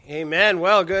Amen.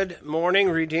 Well, good morning,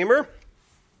 Redeemer.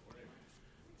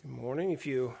 Good morning. If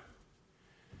you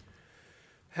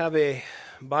have a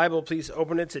Bible, please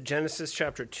open it to Genesis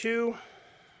chapter 2.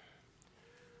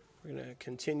 We're going to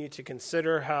continue to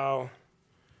consider how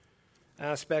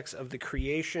aspects of the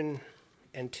creation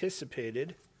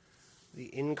anticipated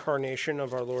the incarnation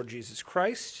of our Lord Jesus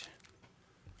Christ.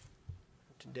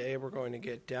 Today we're going to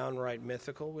get downright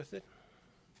mythical with it.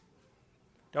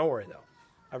 Don't worry, though.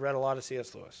 I've read a lot of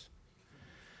C.S. Lewis.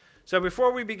 So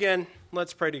before we begin,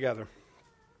 let's pray together.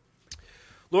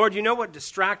 Lord, you know what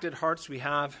distracted hearts we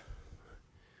have.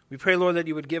 We pray, Lord, that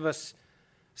you would give us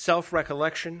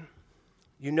self-recollection.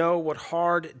 You know what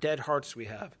hard, dead hearts we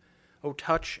have. Oh,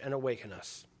 touch and awaken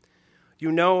us. You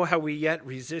know how we yet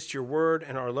resist your word,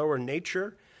 and our lower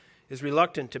nature is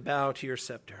reluctant to bow to your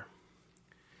scepter.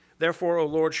 Therefore, O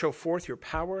Lord, show forth your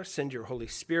power, send your Holy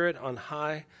Spirit on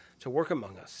high to work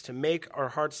among us, to make our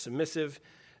hearts submissive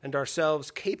and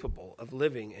ourselves capable of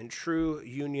living in true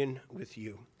union with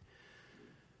you.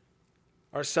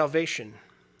 Our salvation,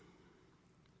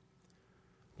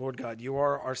 Lord God, you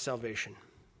are our salvation.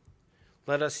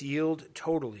 Let us yield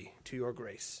totally to your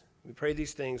grace. We pray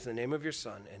these things in the name of your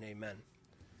Son, and amen.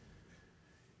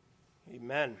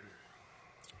 Amen.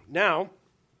 Now,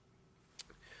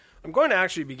 I'm going to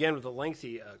actually begin with a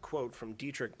lengthy quote from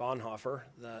Dietrich Bonhoeffer,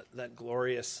 that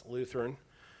glorious Lutheran.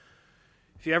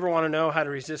 If you ever want to know how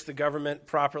to resist the government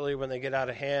properly when they get out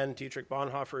of hand, Dietrich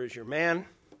Bonhoeffer is your man.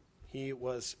 He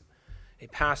was a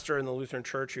pastor in the Lutheran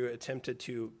Church who attempted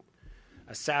to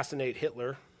assassinate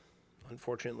Hitler,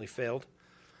 unfortunately failed.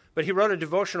 But he wrote a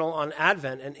devotional on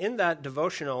Advent, and in that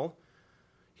devotional,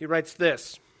 he writes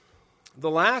this: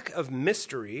 "The lack of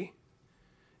mystery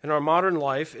in our modern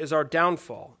life is our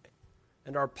downfall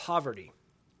and our poverty.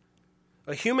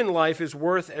 A human life is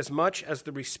worth as much as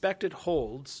the respect it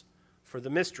holds for the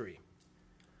mystery.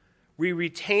 We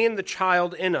retain the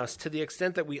child in us to the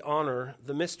extent that we honor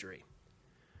the mystery.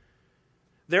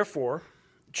 Therefore,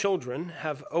 children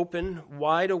have open,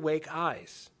 wide-awake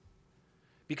eyes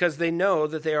because they know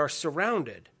that they are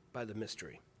surrounded by the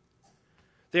mystery.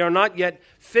 They are not yet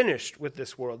finished with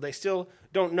this world. They still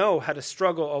don't know how to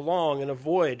struggle along and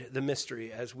avoid the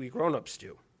mystery as we grown-ups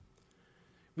do.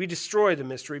 We destroy the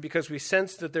mystery because we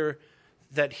sense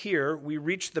that here we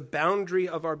reach the boundary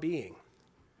of our being,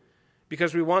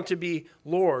 because we want to be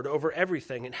Lord over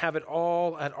everything and have it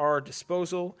all at our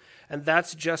disposal, and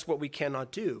that's just what we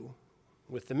cannot do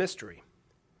with the mystery.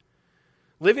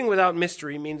 Living without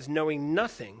mystery means knowing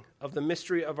nothing of the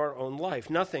mystery of our own life,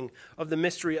 nothing of the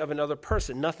mystery of another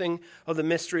person, nothing of the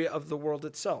mystery of the world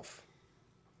itself.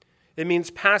 It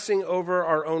means passing over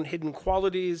our own hidden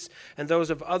qualities and those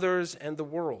of others and the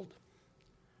world.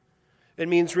 It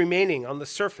means remaining on the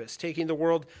surface, taking the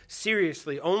world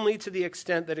seriously only to the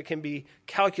extent that it can be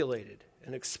calculated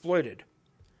and exploited,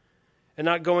 and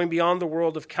not going beyond the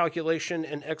world of calculation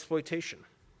and exploitation.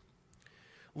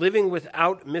 Living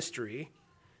without mystery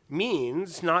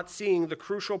means not seeing the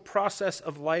crucial process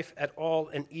of life at all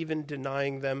and even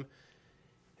denying them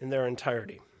in their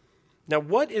entirety." Now,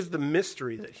 what is the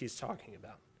mystery that he's talking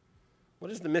about?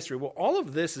 What is the mystery? Well, all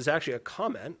of this is actually a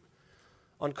comment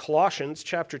on Colossians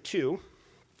chapter 2.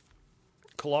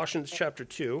 Colossians chapter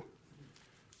 2.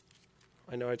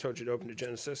 I know I told you to open to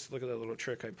Genesis. Look at that little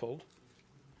trick I pulled.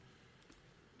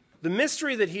 The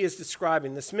mystery that he is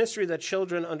describing, this mystery that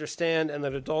children understand and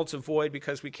that adults avoid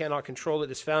because we cannot control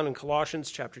it, is found in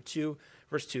Colossians chapter 2,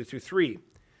 verse 2 through 3.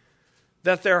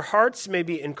 "That their hearts may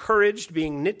be encouraged,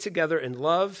 being knit together in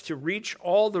love, to reach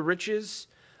all the riches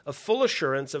of full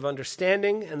assurance of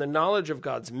understanding and the knowledge of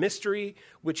God's mystery,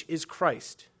 which is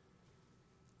Christ,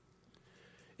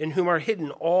 in whom are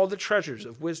hidden all the treasures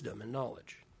of wisdom and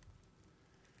knowledge."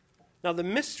 Now, the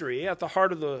mystery at the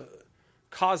heart of the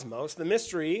cosmos, the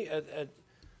mystery at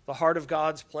the heart of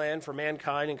God's plan for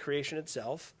mankind and creation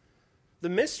itself, the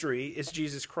mystery is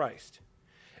Jesus Christ.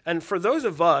 And for those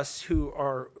of us who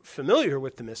are familiar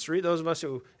with the mystery, those of us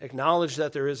who acknowledge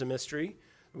that there is a mystery,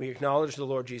 we acknowledge the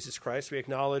Lord Jesus Christ, we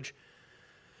acknowledge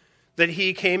that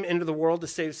he came into the world to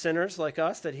save sinners like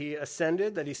us, that he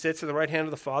ascended, that he sits at the right hand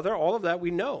of the Father, all of that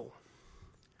we know.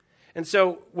 And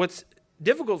so what's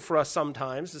difficult for us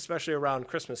sometimes, especially around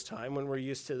Christmas time, when we're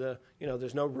used to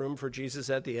there's no room for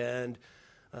Jesus at the end,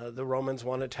 the Romans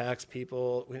want to tax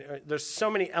people. There's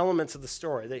so many elements of the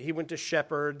story, that he went to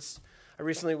shepherds. I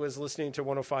recently was listening to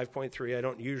 105.3. I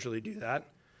don't usually do that.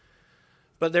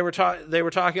 But they were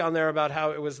talking on there about how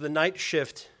it was the night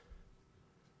shift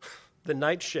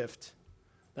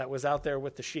that was out there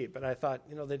with the sheep. And I thought,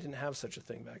 they didn't have such a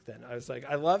thing back then. I was like,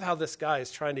 I love how this guy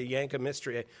is trying to yank a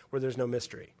mystery where there's no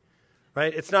mystery,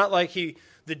 right? It's not like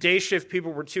the day shift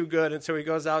people were too good, and so he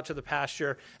goes out to the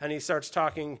pasture and he starts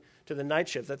talking to the night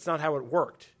shift. That's not how it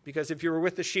worked. Because if you were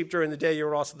with the sheep during the day, you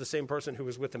were also the same person who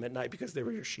was with them at night because they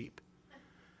were your sheep.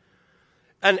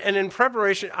 And in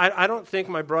preparation, I don't think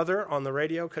my brother on the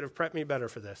radio could have prepped me better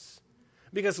for this.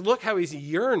 Because look how he's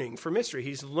yearning for mystery.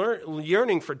 He's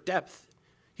yearning for depth.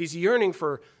 He's yearning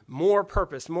for more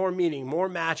purpose, more meaning, more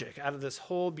magic out of this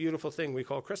whole beautiful thing we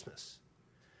call Christmas.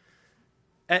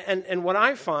 And what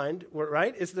I find,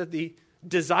 right, is that the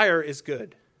desire is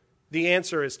good. The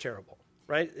answer is terrible,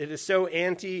 right? It is so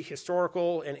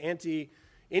anti-historical and anti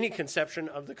any conception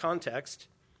of the context.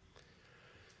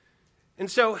 And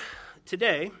so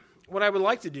today, what I would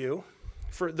like to do,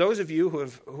 for those of you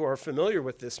who are familiar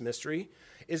with this mystery,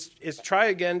 is try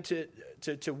again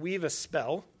to weave a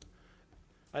spell.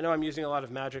 I know I'm using a lot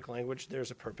of magic language.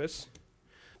 There's a purpose.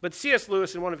 But C.S.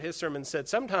 Lewis, in one of his sermons, said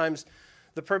sometimes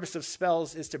the purpose of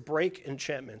spells is to break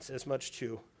enchantments as much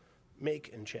to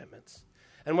make enchantments.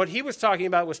 And what he was talking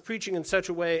about was preaching in such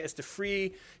a way as to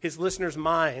free his listeners'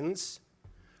 minds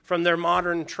from their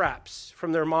modern traps,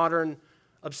 from their modern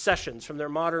obsessions, from their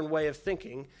modern way of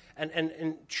thinking,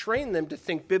 and train them to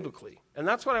think biblically. And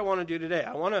that's what I want to do today.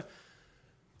 I want to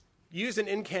use an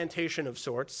incantation of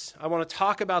sorts. I want to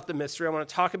talk about the mystery. I want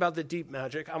to talk about the deep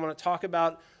magic. I want to talk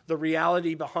about the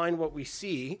reality behind what we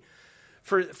see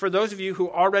for those of you who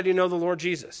already know the Lord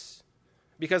Jesus.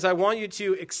 Because I want you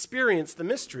to experience the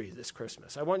mystery this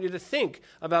Christmas. I want you to think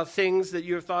about things that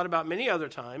you have thought about many other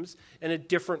times in a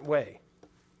different way.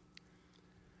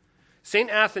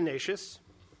 St. Athanasius,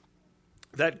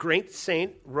 that great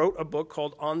saint, wrote a book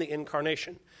called On the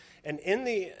Incarnation. And in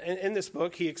this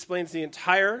book, he explains the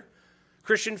entire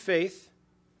Christian faith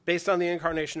based on the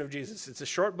incarnation of Jesus. It's a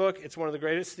short book. It's one of the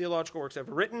greatest theological works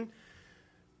ever written.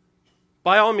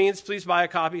 By all means, please buy a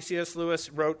copy. C.S.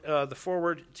 Lewis wrote the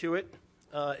foreword to it.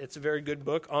 It's a very good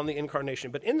book on the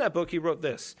incarnation. But in that book, he wrote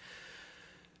this: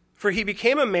 "For he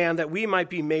became a man that we might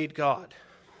be made God.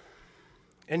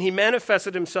 And he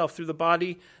manifested himself through the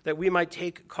body that we might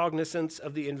take cognizance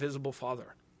of the invisible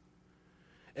Father.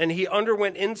 And he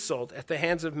underwent insult at the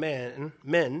hands of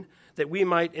men that we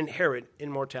might inherit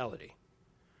immortality."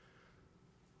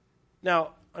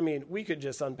 Now, I mean, we could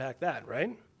just unpack that,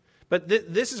 right? But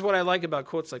this is what I like about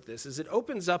quotes like this, is it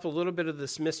opens up a little bit of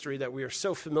this mystery that we are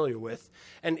so familiar with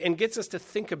and gets us to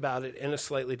think about it in a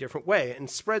slightly different way. And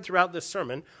spread throughout this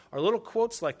sermon are little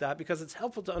quotes like that because it's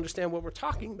helpful to understand what we're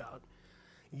talking about.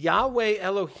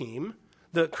 Yahweh-Elohim,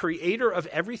 the creator of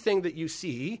everything that you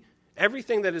see,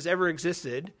 everything that has ever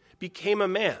existed, became a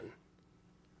man.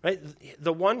 Right?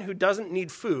 The one who doesn't need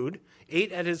food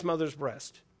ate at his mother's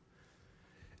breast.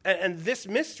 And this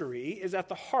mystery is at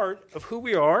the heart of who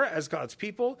we are as God's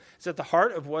people. It's at the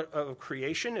heart of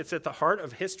creation. It's at the heart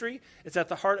of history. It's at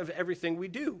the heart of everything we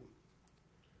do.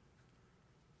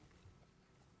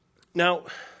 Now,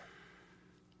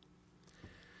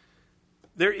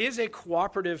 there is a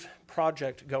cooperative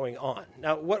project going on.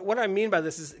 Now, what I mean by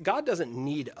this is God doesn't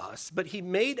need us, but he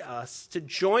made us to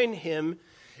join him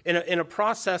in a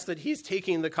process that he's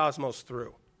taking the cosmos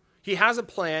through. He has a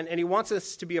plan, and he wants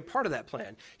us to be a part of that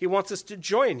plan. He wants us to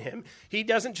join him. He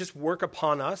doesn't just work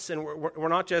upon us, and we're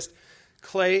not just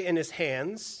clay in his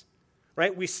hands,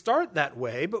 right? We start that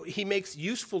way, but he makes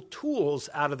useful tools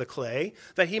out of the clay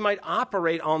that he might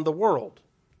operate on the world,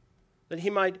 that he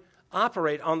might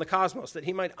operate on the cosmos, that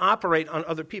he might operate on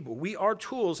other people. We are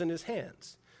tools in his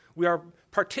hands. We are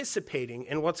participating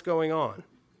in what's going on.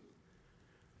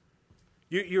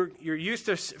 You're used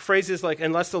to phrases like,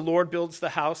 unless the Lord builds the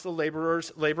house, the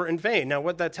laborers labor in vain. Now,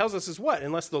 what that tells us is what?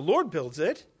 Unless the Lord builds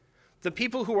it, the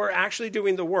people who are actually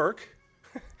doing the work,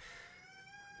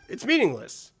 it's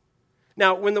meaningless.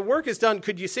 Now, when the work is done,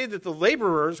 could you say that the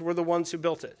laborers were the ones who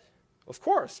built it? Of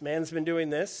course, man's been doing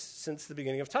this since the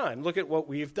beginning of time. Look at what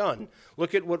we've done.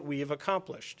 Look at what we've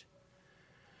accomplished.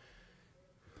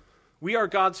 We are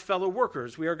God's fellow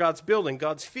workers. We are God's building,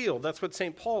 God's field. That's what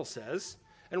St. Paul says.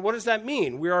 And what does that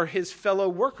mean? We are his fellow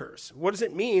workers. What does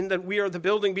it mean that we are the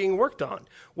building being worked on?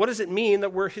 What does it mean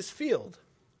that we're his field?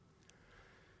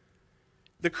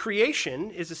 The creation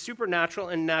is a supernatural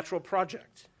and natural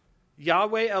project.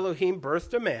 Yahweh-Elohim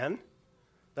birthed a man.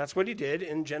 That's what he did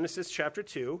in Genesis chapter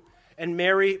 2. And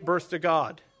Mary birthed a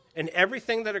God. And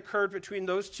everything that occurred between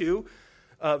those two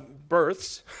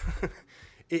births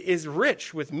is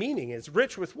rich with meaning. Is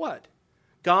rich with what?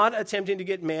 God attempting to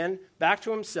get man back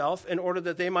to himself in order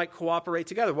that they might cooperate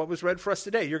together. What was read for us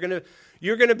today? You're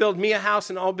going to build me a house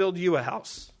and I'll build you a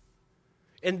house.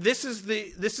 And this is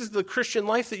the Christian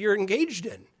life that you're engaged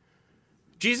in.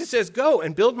 Jesus says, go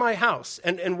and build my house.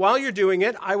 And while you're doing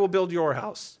it, I will build your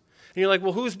house. And you're like,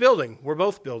 well, who's building? We're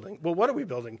both building. Well, what are we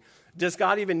building? Does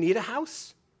God even need a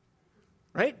house?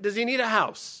 Right? Does he need a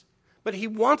house? But he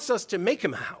wants us to make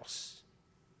him a house.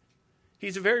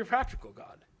 He's a very practical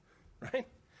God, right?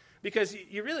 Because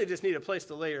you really just need a place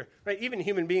to lay your, right? Even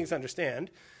human beings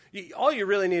understand. All you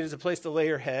really need is a place to lay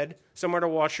your head, somewhere to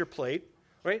wash your plate,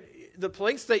 right? The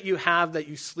place that you have that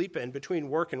you sleep in between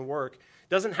work and work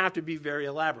doesn't have to be very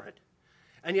elaborate.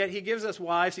 And yet he gives us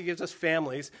wives, he gives us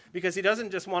families, because he doesn't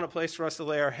just want a place for us to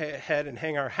lay our head and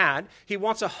hang our hat. He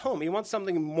wants a home. He wants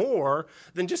something more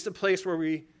than just a place where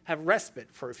we have respite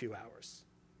for a few hours.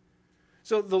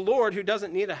 So the Lord, who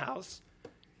doesn't need a house,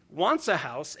 wants a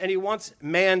house, and he wants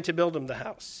man to build him the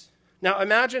house. Now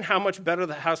imagine how much better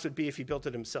the house would be if he built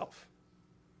it himself.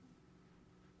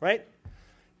 Right?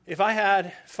 If I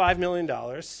had $5 million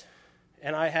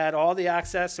and I had all the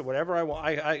access to whatever I want,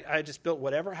 I just built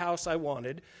whatever house I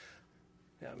wanted.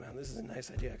 Yeah, man, this is a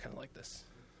nice idea. I kind of like this.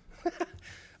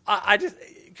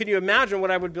 Can you imagine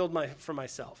what I would build for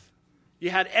myself? You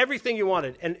had everything you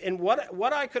wanted. And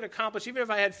what I could accomplish, even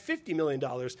if I had $50 million,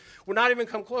 would not even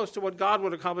come close to what God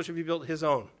would accomplish if he built his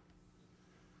own.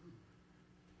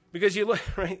 Because you look,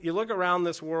 right, you look around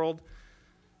this world,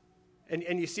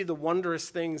 and you see the wondrous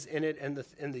things in it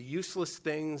and the useless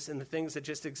things and the things that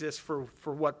just exist for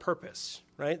what purpose,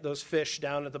 right? Those fish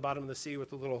down at the bottom of the sea with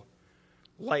the little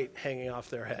light hanging off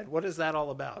their head. What is that all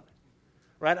about?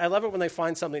 Right? I love it when they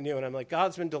find something new, and I'm like,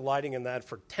 God's been delighting in that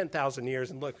for 10,000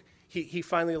 years, and look, he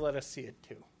finally let us see it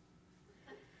too.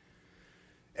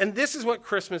 And this is what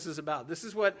Christmas is about. This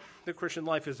is what the Christian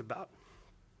life is about.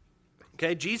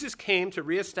 Okay? Jesus came to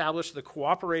reestablish the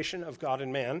cooperation of God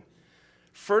and man,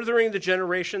 furthering the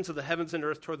generations of the heavens and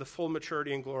earth toward the full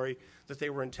maturity and glory that they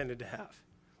were intended to have.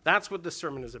 That's what this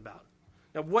sermon is about.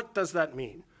 Now, what does that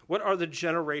mean? What are the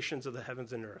generations of the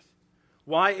heavens and earth?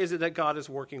 Why is it that God is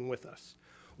working with us?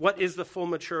 What is the full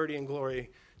maturity and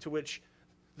glory to which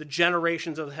the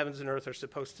generations of the heavens and earth are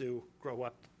supposed to grow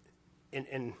up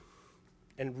and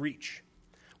reach?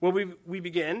 Well, we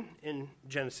begin in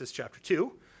Genesis chapter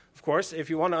 2. Of course, if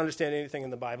you want to understand anything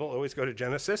in the Bible, always go to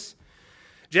Genesis.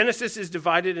 Genesis is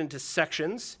divided into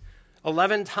sections.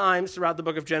 11 times throughout the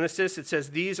book of Genesis, it says,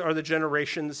 these are the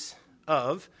generations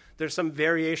of. There's some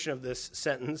variation of this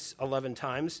sentence 11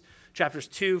 times. Chapters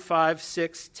 2, 5,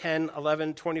 6, 10,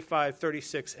 11, 25,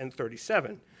 36, and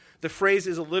 37. The phrase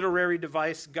is a literary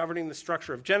device governing the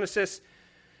structure of Genesis.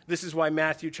 This is why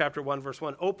Matthew chapter 1, verse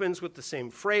 1 opens with the same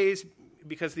phrase,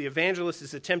 because the evangelist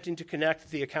is attempting to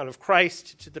connect the account of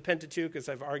Christ to the Pentateuch, as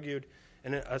I've argued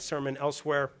in a sermon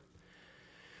elsewhere.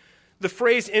 The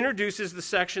phrase introduces the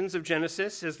sections of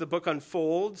Genesis as the book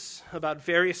unfolds about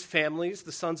various families,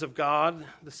 the sons of God,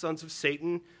 the sons of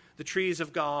Satan, the trees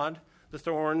of God, the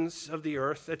thorns of the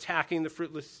earth, attacking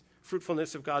the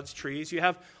fruitfulness of God's trees. You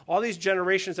have all these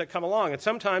generations that come along, and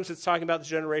sometimes it's talking about the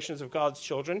generations of God's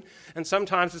children, and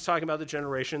sometimes it's talking about the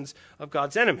generations of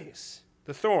God's enemies,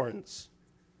 the thorns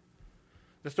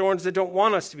that don't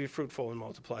want us to be fruitful and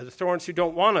multiply, the thorns who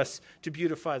don't want us to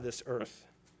beautify this earth.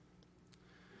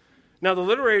 Now, the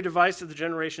literary device of the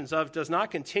generations of does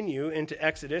not continue into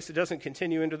Exodus. It doesn't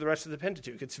continue into the rest of the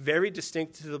Pentateuch. It's very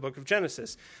distinct to the book of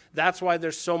Genesis. That's why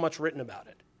there's so much written about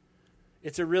it.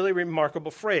 It's a really remarkable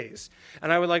phrase.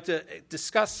 And I would like to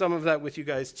discuss some of that with you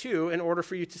guys, too, in order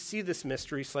for you to see this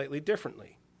mystery slightly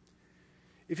differently.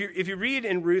 If you read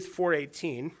in Ruth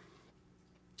 4:18,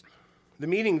 the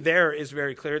meaning there is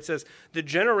very clear. It says, the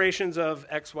generations of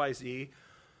XYZ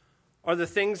are the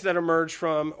things that emerge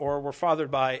from or were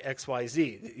fathered by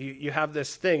XYZ. You have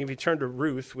this thing, if you turn to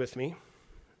Ruth with me,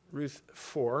 Ruth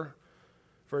 4,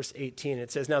 verse 18,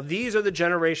 it says, now these are the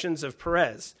generations of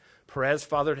Perez. Perez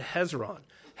fathered Hezron.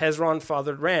 Hezron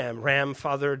fathered Ram. Ram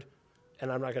fathered,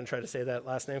 and I'm not going to try to say that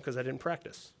last name because I didn't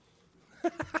practice.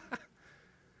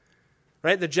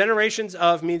 Right? The generations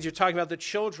of means you're talking about the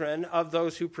children of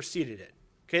those who preceded it.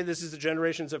 Okay, this is the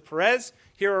generations of Perez.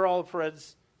 Here are all of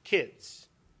Perez's kids.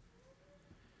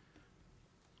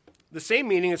 The same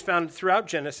meaning is found throughout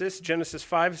Genesis. Genesis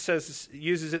 5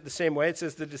 uses it the same way. It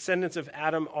says the descendants of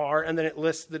Adam are, and then it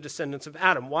lists the descendants of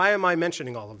Adam. Why am I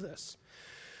mentioning all of this?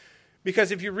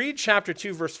 Because if you read chapter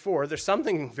 2, verse 4, there's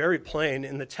something very plain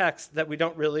in the text that we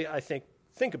don't really, I think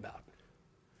about.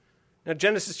 Now,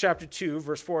 Genesis chapter 2,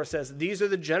 verse 4 says, these are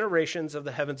the generations of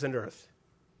the heavens and earth.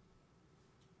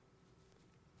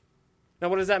 Now,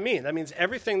 what does that mean? That means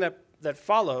everything that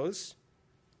follows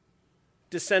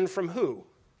descend from who?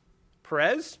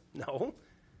 Perez? No.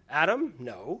 Adam?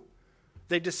 No.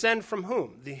 They descend from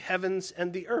whom? The heavens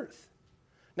and the earth.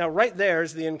 Now, right there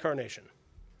is the incarnation.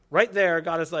 Right there,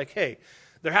 God is like, hey,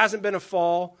 there hasn't been a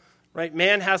fall. Right?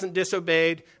 Man hasn't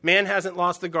disobeyed. Man hasn't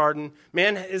lost the garden.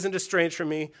 Man isn't estranged from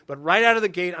me. But right out of the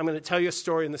gate, I'm going to tell you a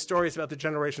story, and the story is about the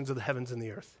generations of the heavens and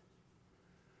the earth.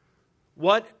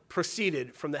 What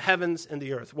proceeded from the heavens and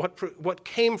the earth? What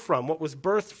came from, what was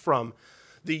birthed from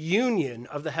the union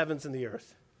of the heavens and the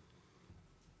earth?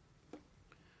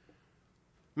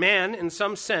 Man, in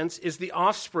some sense, is the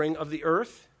offspring of the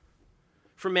earth,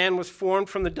 for man was formed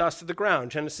from the dust of the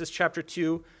ground. Genesis chapter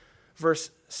 2,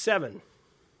 verse 7.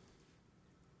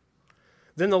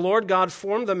 Then the Lord God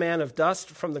formed the man of dust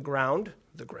from the ground,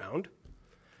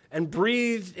 and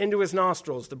breathed into his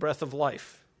nostrils the breath of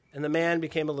life, and the man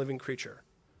became a living creature.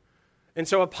 And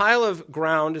so a pile of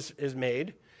ground is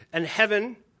made, and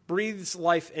heaven breathes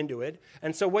life into it.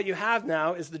 And so what you have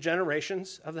now is the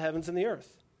generations of the heavens and the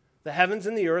earth. The heavens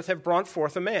and the earth have brought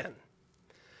forth a man.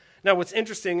 Now, what's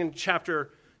interesting in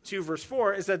chapter 2, verse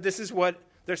 4, is that this is what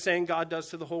they're saying God does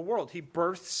to the whole world. He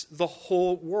births the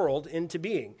whole world into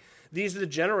being. These are the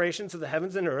generations of the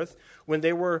heavens and earth when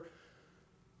they were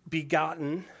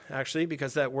begotten, actually,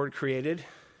 because that word created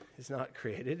is not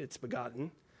created, it's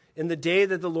begotten, in the day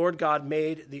that the Lord God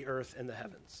made the earth and the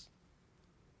heavens.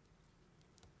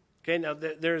 Okay, now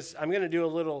I'm going to do a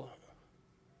little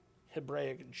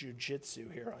Hebraic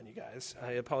jujitsu here on you guys.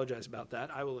 I apologize about that.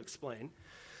 I will explain.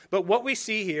 But what we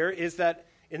see here is that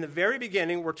in the very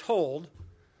beginning, we're told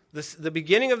the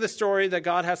beginning of the story that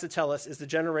God has to tell us is the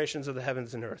generations of the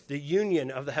heavens and earth, the union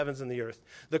of the heavens and the earth,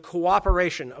 the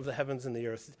cooperation of the heavens and the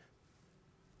earth.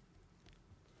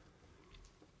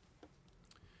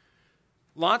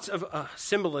 Lots of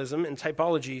symbolism and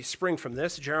typology spring from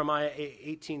this. Jeremiah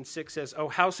 18:6 says, "O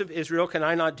house of Israel, can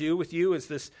I not do with you as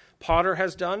this potter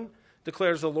has done?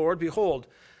 Declares the Lord. Behold,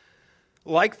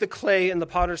 like the clay in the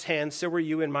potter's hand, so were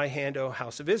you in my hand, O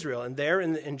house of Israel." And there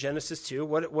in Genesis 2,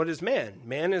 what is man?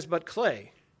 Man is but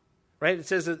clay, right? It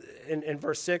says in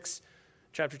verse 6,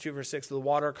 chapter 2, verse 6, the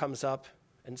water comes up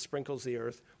and sprinkles the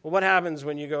earth. Well, what happens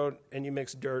when you go and you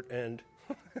mix dirt and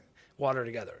water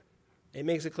together? It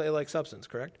makes a clay-like substance,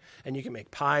 correct? And you can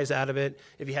make pies out of it.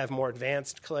 If you have more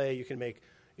advanced clay, you can make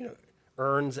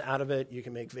urns out of it. You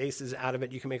can make vases out of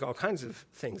it. You can make all kinds of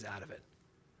things out of it.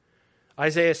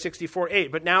 Isaiah 64:8,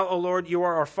 "But now, O Lord, you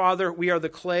are our Father. We are the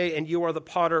clay, and you are the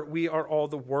potter. We are all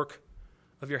the work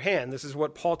of your hand." This is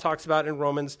what Paul talks about in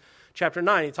Romans chapter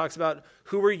 9. He talks about,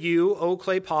 "Who are you, O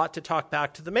clay pot, to talk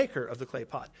back to the maker of the clay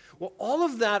pot?" Well, all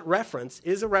of that reference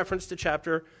is a reference to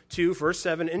chapter 2, verse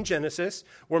 7 in Genesis,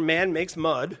 where man makes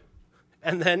mud,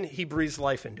 and then he breathes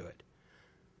life into it.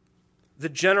 The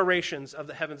generations of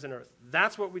the heavens and earth.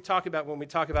 That's what we talk about when we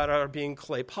talk about our being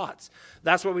clay pots.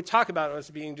 That's what we talk about as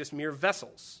being just mere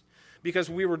vessels. Because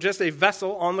we were just a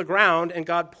vessel on the ground, and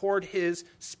God poured his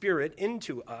Spirit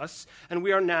into us. And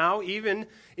we are now, even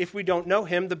if we don't know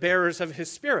him, the bearers of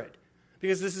his Spirit.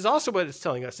 Because this is also what it's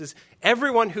telling us, is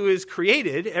everyone who is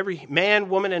created, every man,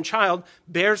 woman, and child,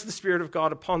 bears the Spirit of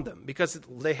God upon them, because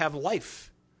they have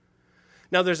life.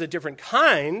 Now, there's a different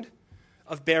kind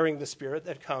of bearing the Spirit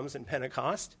that comes in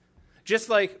Pentecost. Just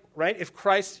like, right, if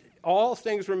Christ, all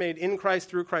things were made in Christ,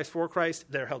 through Christ, for Christ,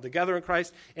 they're held together in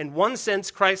Christ. In one sense,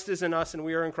 Christ is in us and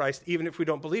we are in Christ, even if we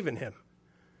don't believe in him.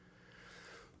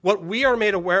 What we are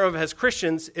made aware of as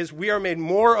Christians is we are made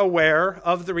more aware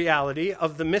of the reality,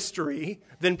 of the mystery,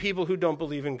 than people who don't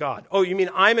believe in God. Oh, you mean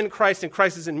I'm in Christ and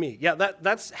Christ is in me? Yeah,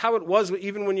 that's how it was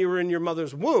even when you were in your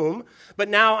mother's womb. But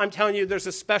now I'm telling you there's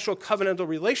a special covenantal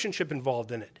relationship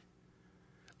involved in it.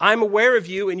 I'm aware of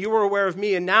you and you are aware of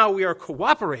me, and now we are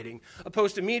cooperating,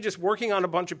 opposed to me just working on a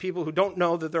bunch of people who don't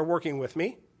know that they're working with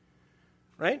me,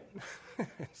 right?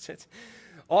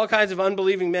 All kinds of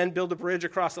unbelieving men build a bridge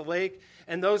across a lake,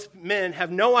 and those men have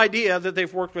no idea that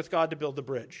they've worked with God to build the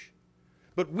bridge.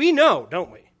 But we know, don't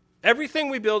we? Everything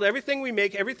we build, everything we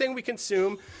make, everything we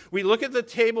consume, we look at the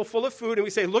table full of food and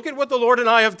we say, look at what the Lord and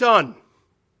I have done.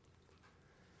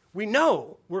 We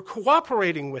know we're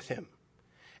cooperating with him.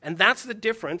 And that's the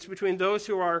difference between those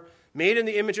who are made in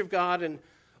the image of God and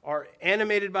are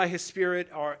animated by his Spirit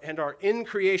and are in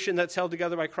creation that's held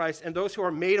together by Christ, and those who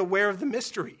are made aware of the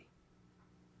mystery.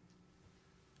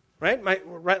 Right?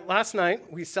 Last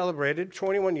night, we celebrated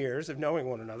 21 years of knowing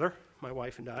one another, my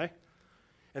wife and I.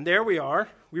 And there we are.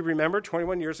 We remember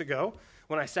 21 years ago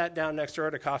when I sat down next to her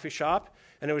at a coffee shop,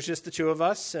 and it was just the two of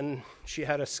us, and she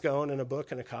had a scone and a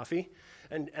book and a coffee.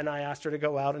 And I asked her to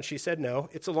go out, and she said no.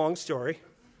 It's a long story.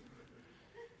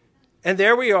 And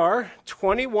there we are,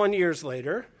 21 years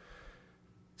later,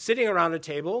 sitting around a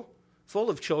table full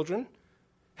of children,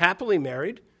 happily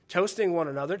married, toasting one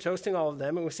another, toasting all of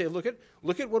them, and we say, look at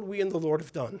what we and the Lord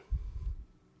have done.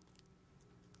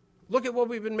 Look at what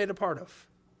we've been made a part of.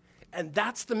 And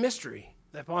that's the mystery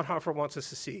that Bonhoeffer wants us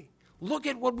to see. Look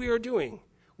at what we are doing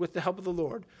with the help of the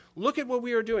Lord. Look at what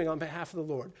we are doing on behalf of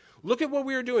the Lord. Look at what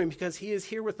we are doing because he is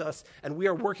here with us and we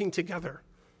are working together.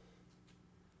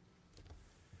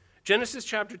 Genesis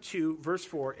chapter 2, verse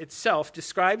 4 itself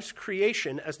describes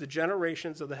creation as the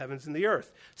generations of the heavens and the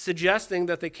earth, suggesting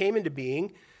that they came into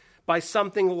being by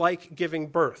something like giving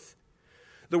birth.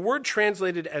 The word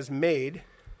translated as made,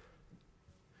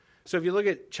 so if you look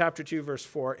at chapter 2, verse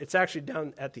 4, it's actually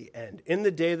down at the end. In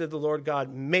the day that the Lord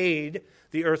God made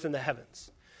the earth and the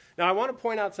heavens. Now, I want to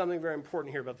point out something very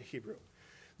important here about the Hebrew.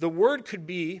 The word could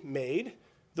be made.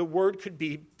 The word could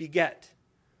be beget.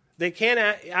 They can't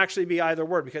actually be either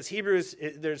word because Hebrew is,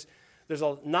 there's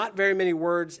not very many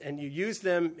words, and you use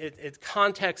them,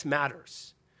 context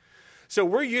matters. So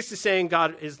we're used to saying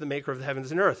God is the maker of the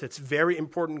heavens and earth. It's a very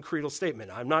important creedal statement.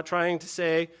 I'm not trying to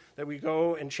say that we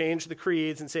go and change the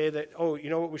creeds and say that, oh, you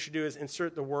know what we should do is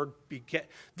insert the word beget,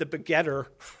 the begetter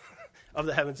of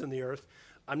the heavens and the earth.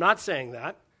 I'm not saying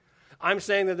that. I'm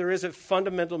saying that there is a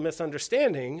fundamental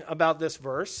misunderstanding about this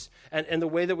verse and the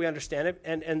way that we understand it,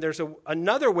 and there's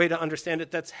another way to understand it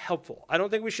that's helpful. I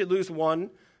don't think we should lose one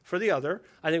for the other.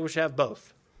 I think we should have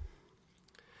both.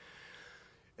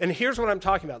 And here's what I'm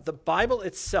talking about. The Bible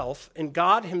itself and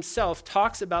God himself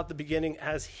talks about the beginning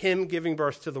as him giving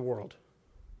birth to the world.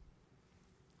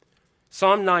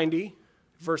 Psalm 90,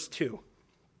 verse 2.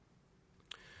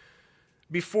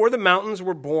 Before the mountains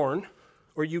were born,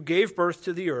 or you gave birth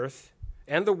to the earth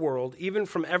and the world, even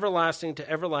from everlasting to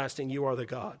everlasting, you are the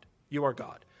God. You are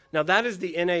God. Now that is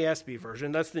the NASB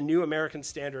version. That's the New American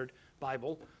Standard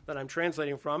Bible that I'm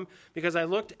translating from, because I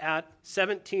looked at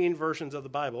 17 versions of the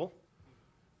Bible,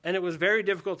 and it was very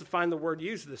difficult to find the word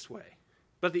used this way.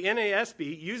 But the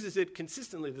NASB uses it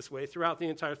consistently this way throughout the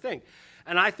entire thing.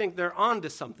 And I think they're on to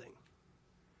something.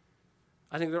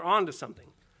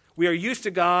 We are used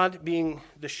to God being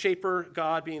the shaper,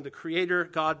 God being the creator,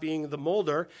 God being the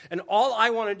molder. And all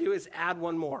I want to do is add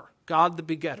one more. God the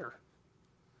begetter.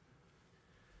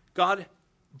 God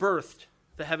birthed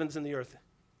the heavens and the earth.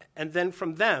 And then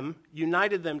from them,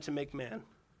 united them to make man.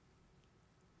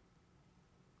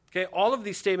 Okay, all of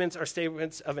these statements are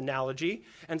statements of analogy,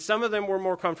 and some of them we're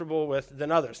more comfortable with than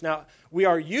others. Now, we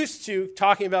are used to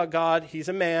talking about God. He's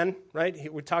a man,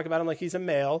 right? We talk about him like he's a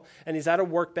male, and he's at a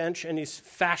workbench, and he's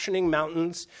fashioning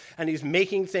mountains, and he's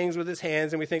making things with his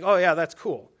hands, and we think, oh, yeah, that's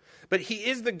cool. But he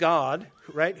is the God,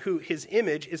 right, who his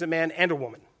image is a man and a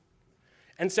woman.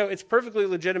 And so it's perfectly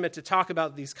legitimate to talk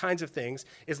about these kinds of things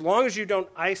as long as you don't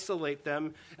isolate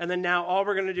them, and then now all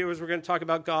we're going to do is we're going to talk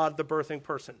about God, the birthing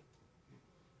person.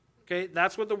 Okay,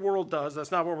 that's what the world does.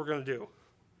 That's not what we're going to do.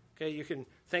 Okay, you can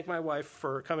thank my wife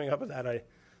for coming up with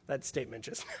that statement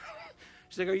just now.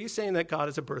 She's like, are you saying that God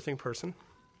is a birthing person?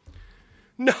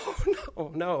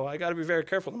 No, I got to be very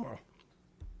careful tomorrow.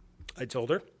 I told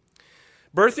her.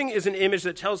 Birthing is an image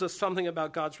that tells us something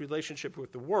about God's relationship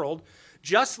with the world,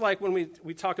 just like when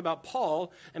we talk about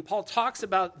Paul, and Paul talks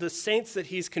about the saints that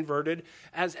he's converted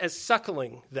as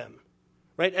suckling them.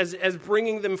 Right, as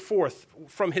bringing them forth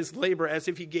from his labor as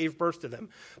if he gave birth to them.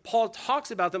 Paul talks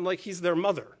about them like he's their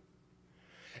mother.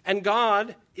 And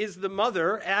God is the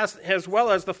mother as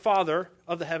well as the father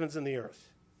of the heavens and the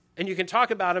earth. And you can talk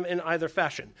about him in either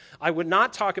fashion. I would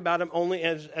not talk about him only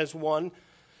as one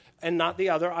and not the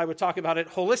other. I would talk about it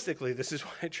holistically. This is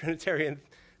why Trinitarian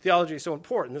theology is so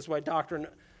important. This is why the doctrine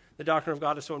of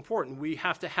God is so important. We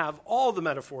have to have all the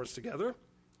metaphors together.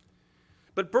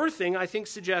 But birthing, I think,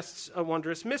 suggests a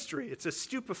wondrous mystery. It's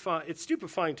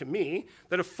stupefying to me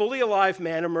that a fully alive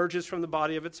man emerges from the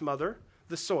body of its mother,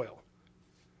 the soil.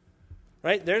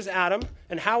 Right? There's Adam,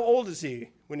 and how old is he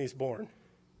when he's born?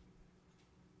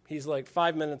 He's like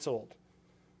 5 minutes old.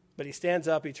 But he stands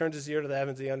up, he turns his ear to the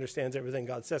heavens, he understands everything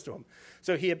God says to him.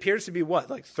 So he appears to be what,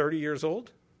 like 30 years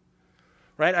old?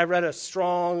 Right? I read a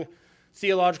strong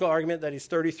theological argument that he's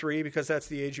 33 because that's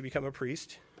the age you become a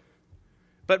priest.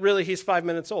 But really, he's 5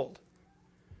 minutes old.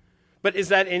 But is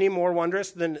that any more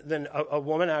wondrous than a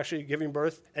woman actually giving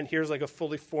birth and here's like a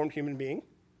fully formed human being?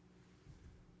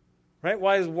 Right?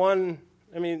 Why is one...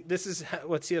 I mean, this is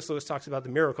what C.S. Lewis talks about, the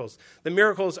miracles. The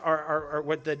miracles are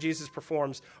what that Jesus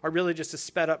performs are really just a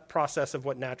sped-up process of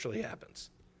what naturally happens.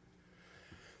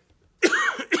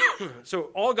 So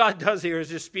all God does here is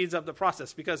just speeds up the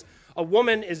process because a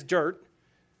woman is dirt,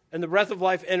 and the breath of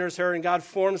life enters her, and God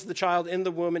forms the child in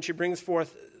the womb, and she brings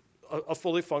forth a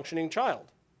fully functioning child.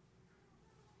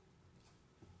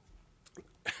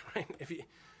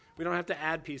 We don't have to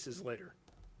add pieces later.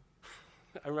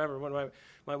 I remember when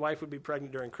my wife would be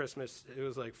pregnant during Christmas, it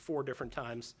was like 4 different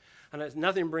times. And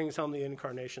nothing brings home the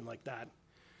incarnation like that.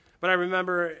 But I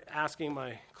remember asking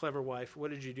my clever wife,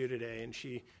 what did you do today? And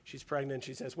she's pregnant.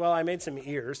 She says, well, I made some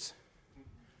ears.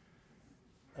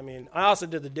 I mean, I also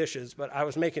did the dishes, but I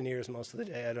was making ears most of the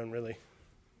day. I don't really.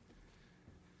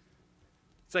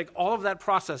 It's like all of that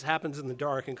process happens in the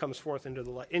dark and comes forth into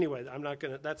the light. Anyway,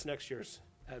 that's next year's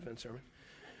Advent sermon.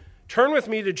 Turn with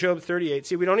me to Job 38.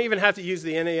 See, we don't even have to use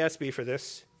the NASB for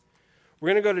this. We're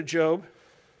going to go to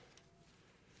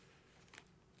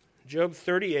Job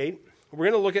 38. We're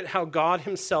going to look at how God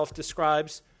himself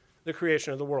describes the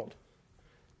creation of the world.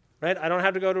 Right? I don't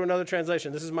have to go to another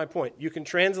translation. This is my point. You can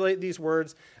translate these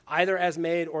words either as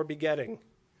made or begetting.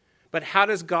 But how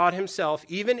does God himself,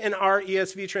 even in our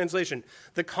ESV translation,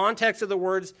 the context of the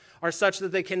words are such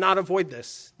that they cannot avoid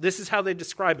this. This is how they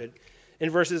describe it in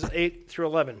verses 8 through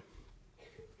 11.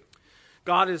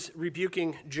 God is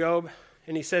rebuking Job,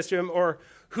 and he says to him, or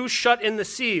who shut in the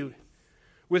sea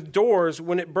with doors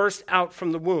when it burst out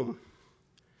from the womb?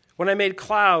 When I made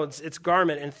clouds its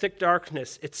garment and thick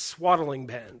darkness its swaddling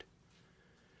band,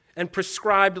 and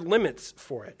prescribed limits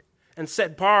for it, and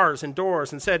set bars and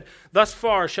doors, and said, thus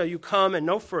far shall you come and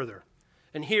no further,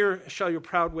 and here shall your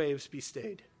proud waves be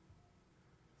stayed.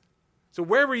 So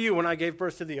where were you when I gave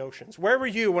birth to the oceans? Where were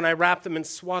you when I wrapped them in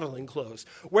swaddling clothes?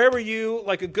 Where were you,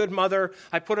 like a good mother,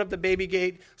 I put up the baby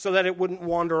gate so that it wouldn't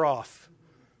wander off?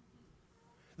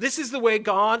 This is the way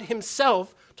God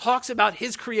himself talks about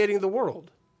his creating the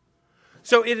world.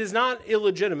 So it is not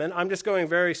illegitimate. I'm just going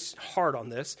very hard on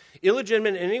this.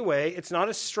 Illegitimate in any way. It's not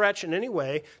a stretch in any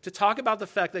way to talk about the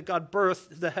fact that God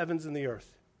birthed the heavens and the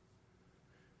earth.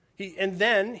 He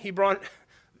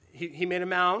made a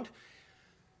mound.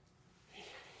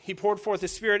 He poured forth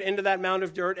his spirit into that mound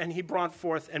of dirt, and he brought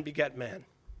forth and begat man.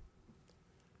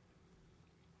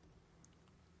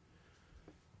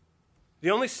 The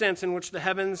only sense in which the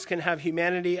heavens can have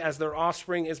humanity as their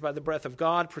offspring is by the breath of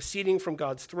God, proceeding from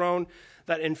God's throne,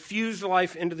 that infused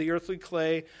life into the earthly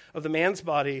clay of the man's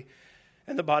body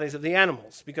and the bodies of the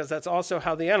animals, because that's also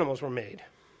how the animals were made.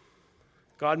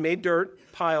 God made dirt,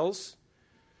 piles.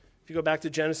 If you go back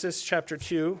to Genesis chapter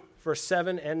 2, verse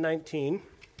 7 and 19,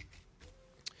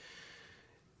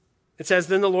 it says,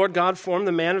 then the Lord God formed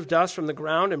the man of dust from the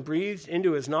ground and breathed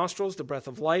into his nostrils the breath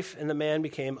of life, and the man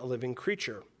became a living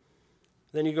creature.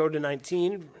 Then you go to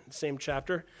 19, same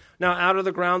chapter. Now out of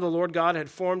the ground the Lord God had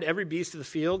formed every beast of the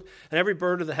field and every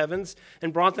bird of the heavens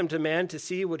and brought them to man to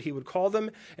see what he would call them.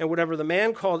 And whatever the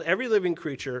man called every living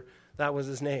creature, that was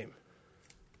his name.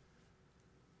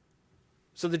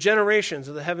 So the generations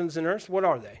of the heavens and earth, what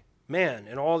are they? Man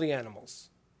and all the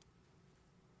animals.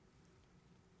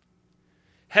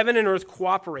 Heaven and earth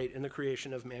cooperate in the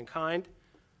creation of mankind.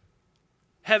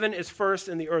 Heaven is first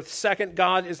and the earth second.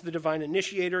 God is the divine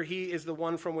initiator. He is the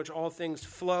one from which all things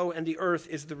flow, and the earth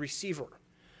is the receiver.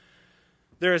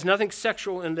 There is nothing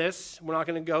sexual in this. We're not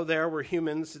going to go there. We're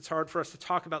humans. It's hard for us to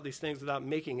talk about these things without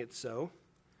making it so.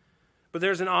 But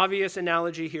there's an obvious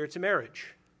analogy here to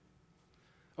marriage.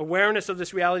 Awareness of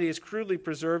this reality is crudely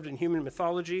preserved in human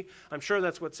mythology. I'm sure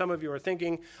that's what some of you are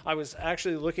thinking. I was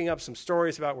actually looking up some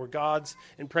stories about where gods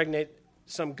impregnate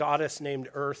some goddess named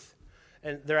Earth.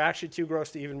 And they're actually too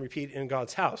gross to even repeat in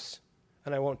God's house.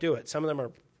 And I won't do it. Some of them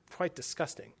are quite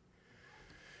disgusting.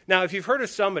 Now, if you've heard of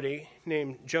somebody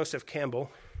named Joseph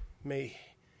Campbell, may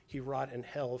he rot in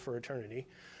hell for eternity,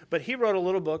 but he wrote a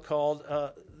little book called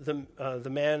The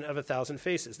Man of 1,000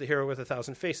 Faces, The Hero with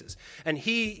 1,000 Faces. And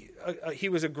he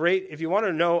was a great, if you want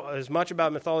to know as much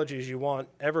about mythology as you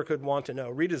ever could want to know,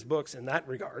 read his books in that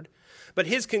regard. But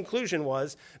his conclusion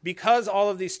was, because all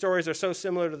of these stories are so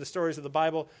similar to the stories of the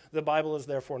Bible is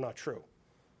therefore not true.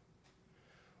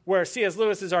 Where C.S.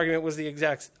 Lewis's argument was the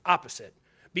exact opposite.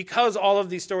 Because all of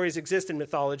these stories exist in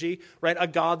mythology, right? A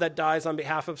God that dies on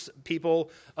behalf of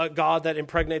people, a God that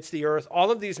impregnates the earth,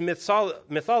 all of these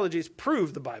mythologies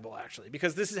prove the Bible, actually,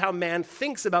 because this is how man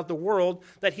thinks about the world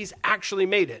that he's actually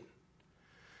made in.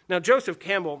 Now, Joseph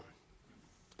Campbell,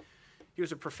 he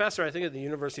was a professor, I think, at the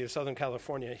University of Southern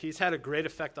California. He's had a great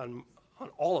effect on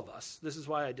all of us. This is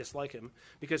why I dislike him,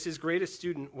 because his greatest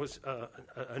student was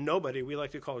a nobody we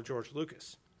like to call George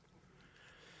Lucas.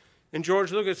 And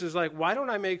George Lucas is like, why don't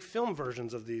I make film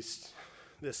versions of this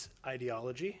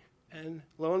ideology? And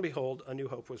lo and behold, A New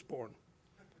Hope was born.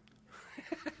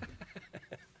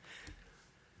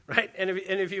 Right? And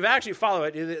if you actually follow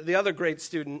it, the other great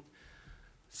student,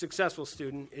 successful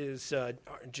student, is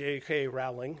J.K.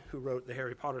 Rowling, who wrote the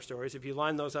Harry Potter stories. If you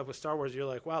line those up with Star Wars, you're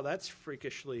like, wow, that's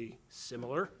freakishly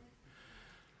similar.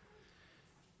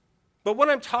 But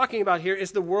what I'm talking about here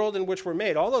is the world in which we're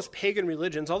made. All those pagan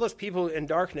religions, all those people in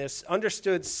darkness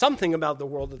understood something about the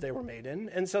world that they were made in.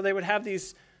 And so they would have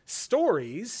these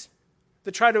stories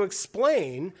that try to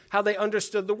explain how they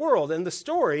understood the world. And the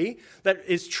story that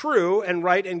is true and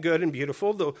right and good and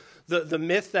beautiful, the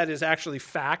myth that is actually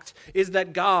fact, is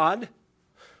that God,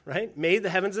 right, made the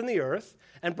heavens and the earth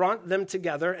and brought them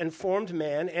together and formed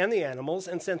man and the animals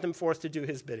and sent them forth to do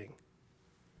his bidding.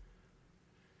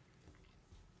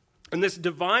 And this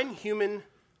divine human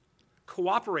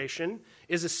cooperation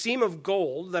is a seam of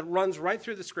gold that runs right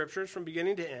through the scriptures from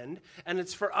beginning to end, and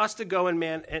it's for us to go and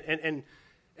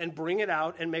bring it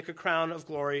out and make a crown of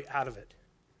glory out of it.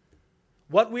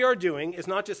 What we are doing is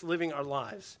not just living our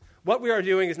lives. What we are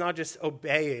doing is not just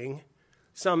obeying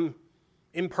some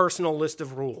impersonal list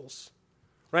of rules.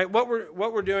 Right? What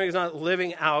we're doing is not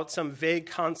living out some vague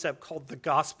concept called the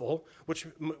gospel,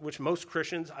 which most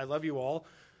Christians, I love you all,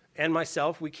 and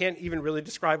myself, we can't even really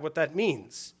describe what that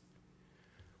means.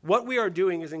 What we are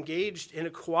doing is engaged in a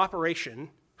cooperation,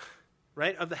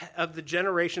 right, of the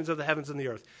generations of the heavens and the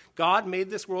earth. God made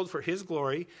this world for his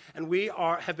glory, and we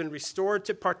have been restored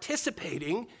to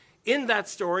participating in that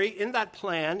story, in that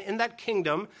plan, in that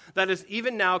kingdom that is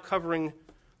even now covering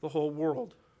the whole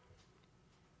world.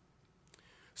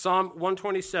 Psalm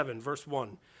 127, verse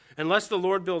 1. Unless the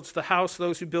Lord builds the house,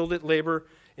 those who build it labor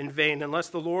in vain. Unless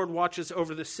the Lord watches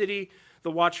over the city,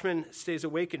 the watchman stays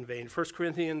awake in vain. 1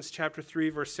 Corinthians chapter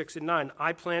 3, verse 6 and 9.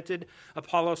 I planted,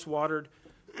 Apollos watered,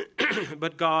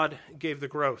 but God gave the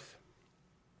growth.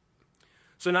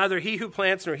 So neither he who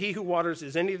plants nor he who waters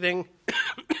is anything,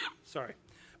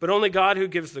 but only God who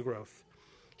gives the growth.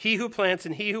 He who plants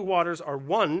and he who waters are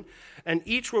one, and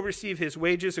each will receive his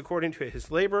wages according to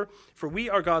his labor. For we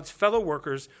are God's fellow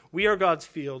workers. We are God's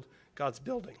field, God's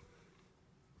building.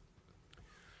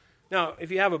 Now, if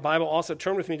you have a Bible, also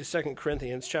turn with me to 2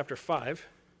 Corinthians chapter 5.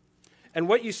 And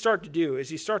what you start to do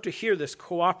is you start to hear this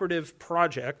cooperative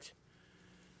project.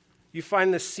 You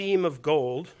find the seam of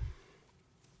gold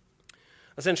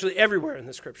essentially everywhere in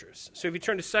the scriptures. So if you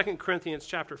turn to 2 Corinthians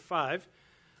chapter 5,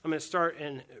 I'm going to start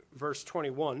in verse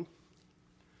 21.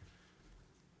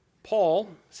 Paul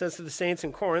says to the saints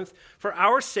in Corinth, "For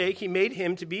our sake he made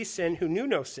him to be sin who knew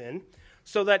no sin,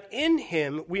 so that in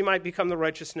him we might become the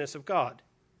righteousness of God."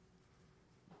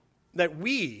 That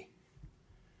we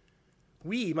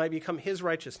might become his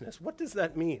righteousness. What does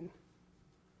that mean?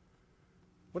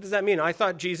 What does that mean? I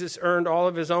thought Jesus earned all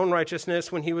of his own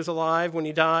righteousness when he was alive, when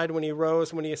he died, when he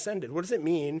rose, when he ascended. What does it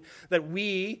mean that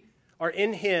we are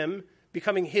in him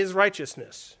becoming his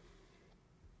righteousness?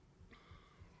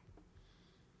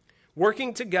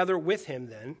 Working together with him,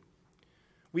 then,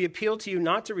 we appeal to you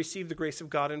not to receive the grace of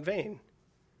God in vain.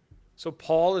 So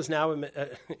Paul is now,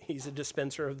 he's a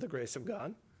dispenser of the grace of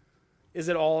God. Is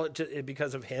it all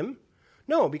because of him?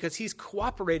 No, because he's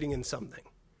cooperating in something.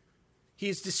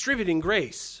 He's distributing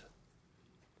grace.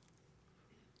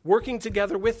 Working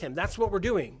together with him. That's what we're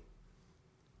doing.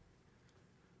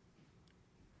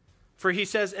 For he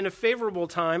says, "In a favorable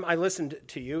time I listened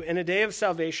to you. In a day of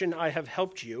salvation I have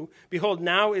helped you. Behold,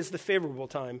 now is the favorable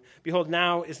time. Behold,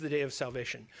 now is the day of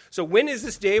salvation." So when is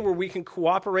this day where we can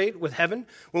cooperate with heaven?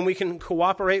 When we can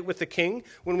cooperate with the King?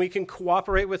 When we can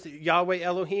cooperate with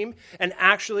Yahweh-Elohim and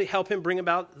actually help him bring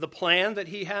about the plan that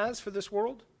he has for this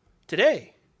world?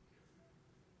 Today.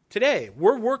 Today.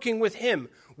 We're working with him.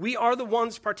 We are the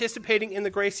ones participating in the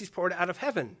grace he's poured out of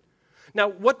heaven. Now,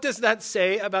 what does that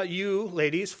say about you,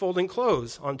 ladies, folding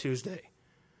clothes on Tuesday?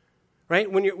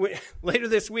 Right? Later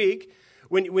this week,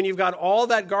 when you've got all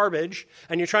that garbage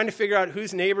and you're trying to figure out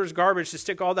whose neighbor's garbage to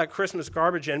stick all that Christmas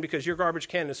garbage in because your garbage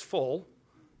can is full.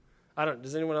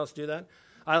 Does anyone else do that?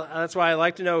 That's why I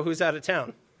like to know who's out of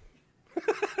town.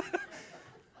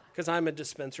 Because I'm a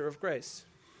dispenser of grace.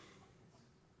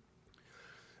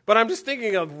 But I'm just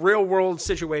thinking of real-world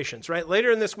situations, right?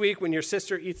 Later in this week, when your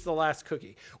sister eats the last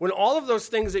cookie, when all of those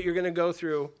things that you're going to go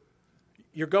through,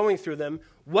 you're going through them,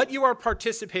 what you are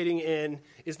participating in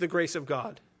is the grace of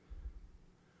God.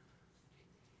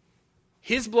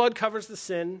 His blood covers the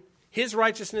sin. His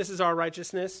righteousness is our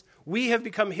righteousness. We have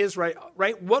become his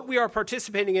right? What we are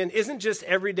participating in isn't just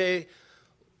everyday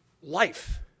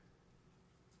life.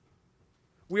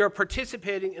 We are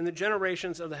participating in the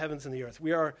generations of the heavens and the earth.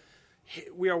 We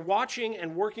are watching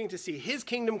and working to see his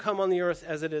kingdom come on the earth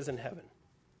as it is in heaven.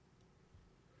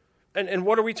 And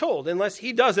what are we told? Unless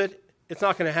he does it, it's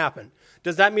not going to happen.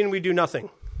 Does that mean we do nothing?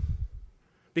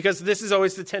 Because this is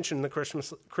always the tension in the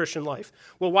Christian life.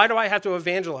 Well, why do I have to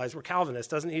evangelize? We're Calvinists.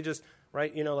 Doesn't he just,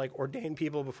 ordain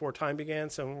people before time began?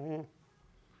 So,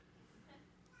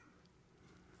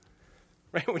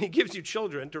 right? When he gives you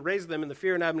children to raise them in the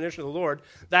fear and admonition of the Lord,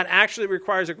 that actually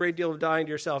requires a great deal of dying to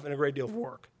yourself and a great deal of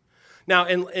work. Now,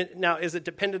 now, is it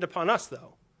dependent upon us,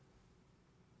 though?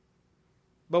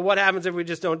 But what happens if we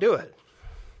just don't do it?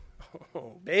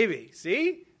 Oh, baby,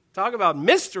 see? Talk about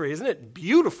mystery, isn't it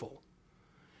beautiful?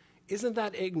 Isn't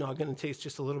that eggnog going to taste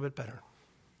just a little bit better?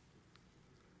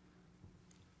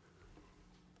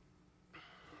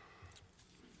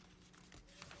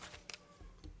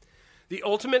 The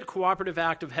ultimate cooperative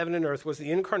act of heaven and earth was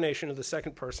the incarnation of the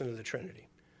second person of the Trinity,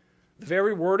 the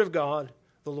very Word of God,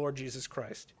 the Lord Jesus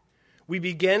Christ. We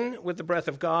begin with the breath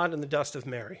of God and the dust of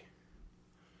Mary.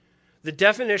 The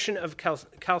definition of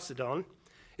Chalcedon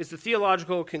is the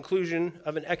theological conclusion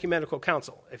of an ecumenical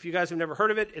council. If you guys have never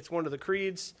heard of it, it's one of the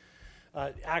creeds.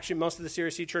 Actually, most of the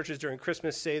Series C churches during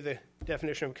Christmas say the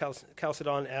definition of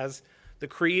Chalcedon as the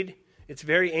creed. It's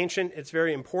very ancient. It's a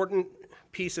very important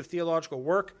piece of theological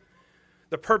work.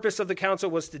 The purpose of the council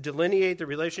was to delineate the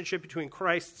relationship between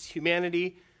Christ's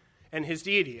humanity and his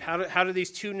deity. How do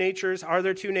these two natures, are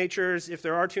there two natures? If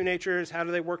there are two natures, how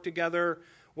do they work together?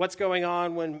 What's going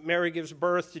on when Mary gives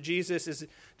birth to Jesus?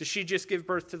 Does she just give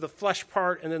birth to the flesh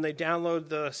part and then they download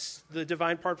the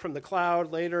divine part from the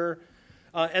cloud later?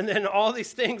 And then all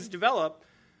these things develop,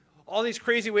 all these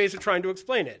crazy ways of trying to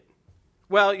explain it.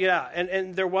 Well, yeah,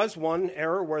 and there was one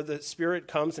error where the Spirit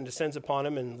comes and descends upon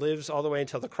him and lives all the way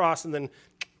until the cross and then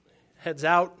heads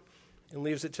out and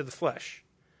leaves it to the flesh.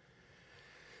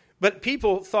 But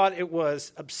people thought it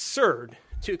was absurd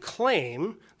to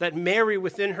claim that Mary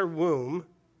within her womb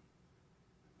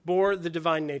bore the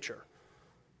divine nature.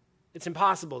 It's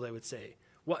impossible, they would say.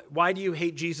 Why do you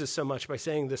hate Jesus so much by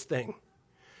saying this thing?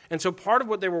 And so part of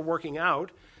what they were working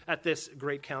out at this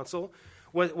great council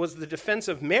was the defense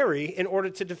of Mary in order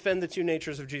to defend the two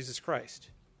natures of Jesus Christ.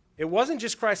 It wasn't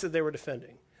just Christ that they were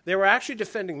defending. They were actually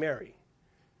defending Mary.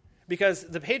 Because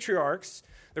the patriarchs,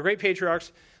 the great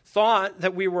patriarchs, thought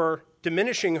that we were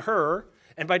diminishing her,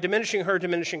 and by diminishing her,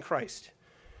 diminishing Christ.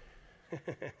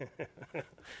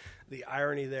 The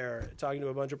irony there, talking to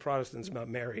a bunch of Protestants about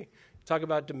Mary. Talk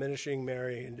about diminishing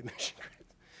Mary and diminishing Christ.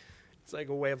 It's like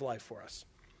a way of life for us.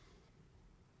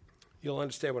 You'll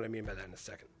understand what I mean by that in a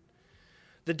second.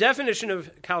 The definition of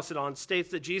Chalcedon states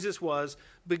that Jesus was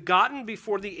begotten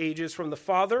before the ages from the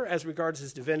Father as regards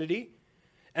his divinity,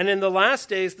 and in the last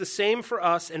days the same for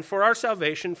us and for our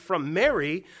salvation from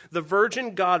Mary, the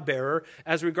virgin God-bearer,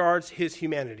 as regards his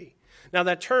humanity. Now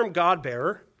that term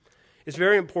God-bearer is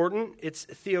very important. It's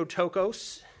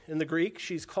Theotokos in the Greek.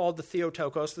 She's called the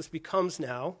Theotokos. This becomes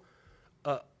now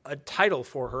a title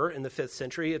for her in the 5th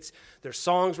century. There's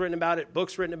songs written about it,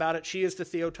 books written about it. She is the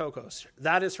Theotokos.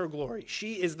 That is her glory.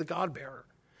 She is the God-bearer.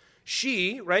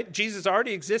 She, right, Jesus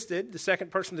already existed, the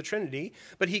second person of the Trinity,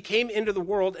 but he came into the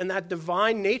world and that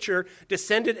divine nature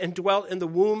descended and dwelt in the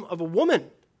womb of a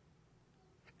woman.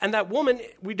 And that woman,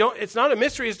 it's not a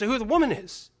mystery as to who the woman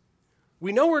is.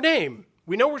 We know her name.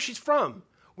 We know where she's from.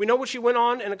 We know what she went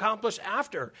on and accomplished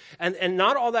after. And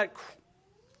not all that,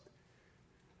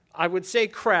 I would say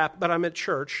crap, but I'm at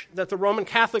church, that the Roman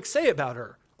Catholics say about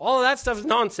her. All of that stuff is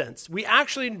nonsense. We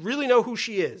actually really know who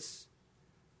she is.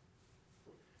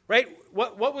 Right?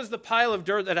 What was the pile of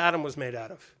dirt that Adam was made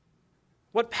out of?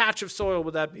 What patch of soil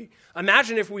would that be?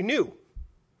 Imagine if we knew.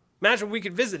 Imagine if we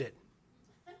could visit it.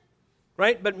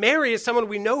 Right? But Mary is someone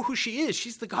we know who she is.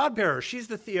 She's the God-bearer. She's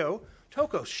the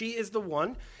Theotokos. She is the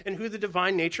one in who the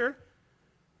divine nature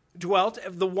dwelt,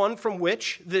 the one from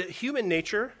which the human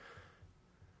nature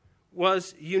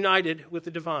was united with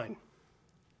the divine.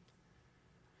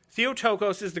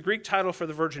 Theotokos is the Greek title for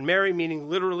the Virgin Mary, meaning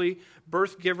literally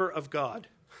birth giver of God.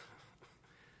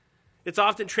 It's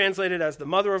often translated as the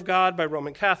Mother of God by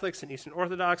Roman Catholics and Eastern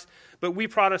Orthodox, but we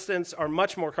Protestants are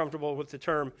much more comfortable with the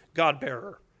term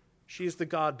God-bearer. She is the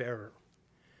God-bearer.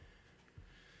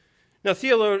 Now,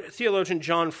 theologian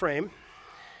John Frame,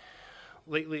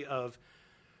 lately of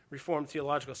Reformed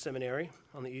Theological Seminary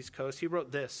on the East Coast, he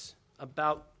wrote this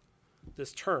about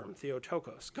this term,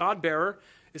 Theotokos. God-bearer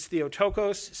is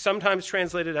Theotokos, sometimes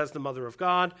translated as the Mother of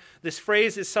God. This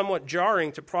phrase is somewhat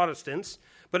jarring to Protestants,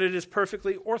 but it is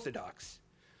perfectly orthodox.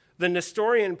 The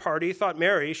Nestorian party thought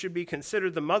Mary should be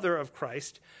considered the mother of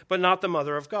Christ, but not the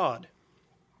mother of God.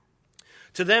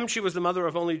 To them, she was the mother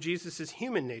of only Jesus'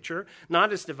 human nature,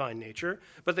 not his divine nature,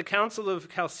 but the Council of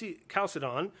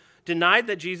Chalcedon denied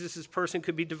that Jesus' person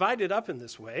could be divided up in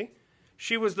this way.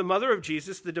 She was the mother of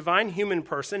Jesus, the divine human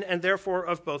person, and therefore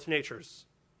of both natures.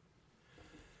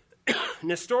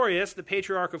 Nestorius, the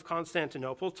Patriarch of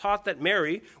Constantinople, taught that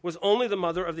Mary was only the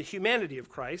mother of the humanity of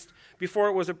Christ,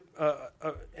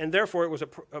 and therefore it was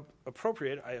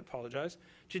appropriate,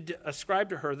 to ascribe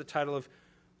to her the title of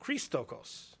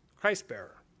Christokos,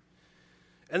 Christ-bearer.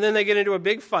 And then they get into a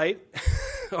big fight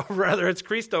over whether it's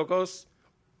Christokos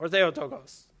or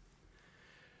Theotokos.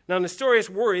 Now, Nestorius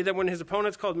worried that when his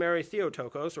opponents called Mary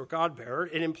Theotokos, or God-bearer,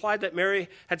 it implied that Mary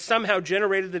had somehow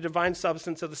generated the divine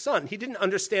substance of the Son. He didn't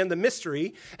understand the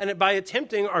mystery, and by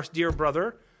attempting, our dear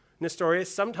brother,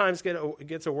 Nestorius, sometimes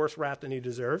gets a worse rap than he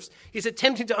deserves. He's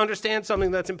attempting to understand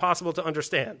something that's impossible to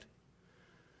understand.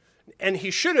 And he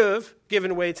should have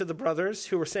given way to the brothers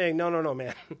who were saying, no,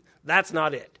 man, that's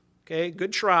not it. Okay,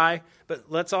 good try, but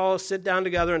let's all sit down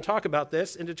together and talk about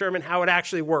this and determine how it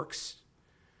actually works.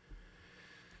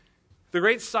 The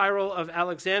great Cyril of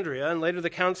Alexandria and later the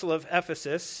Council of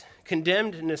Ephesus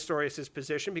condemned Nestorius'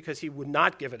 position because he would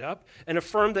not give it up and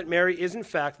affirmed that Mary is in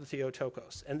fact the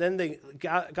Theotokos. And then they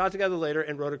got together later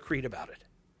and wrote a creed about it.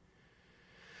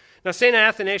 Now, St.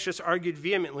 Athanasius argued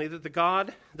vehemently that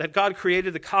God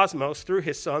created the cosmos through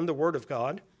his Son, the Word of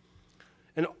God,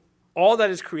 and all that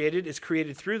is created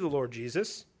through the Lord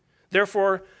Jesus.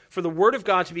 Therefore, for the Word of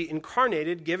God to be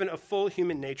incarnated, given a full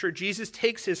human nature, Jesus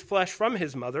takes his flesh from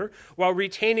his mother while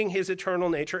retaining his eternal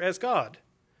nature as God.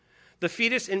 The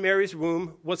fetus in Mary's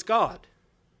womb was God.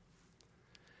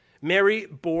 Mary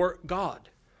bore God.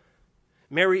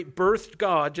 Mary birthed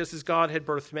God just as God had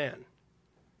birthed man.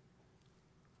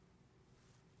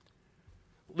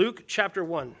 Luke chapter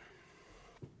 1.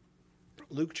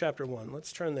 Luke chapter 1.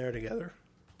 Let's turn there together.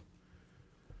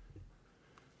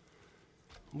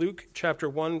 Luke chapter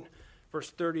 1, verse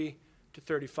 30 to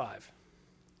 35.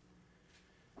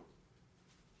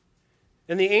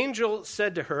 And the angel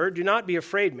said to her, "Do not be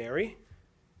afraid, Mary,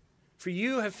 for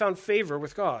you have found favor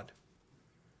with God.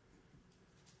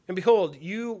 And behold,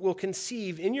 you will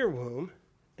conceive in your womb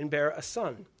and bear a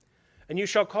son, and you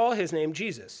shall call his name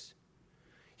Jesus.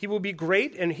 He will be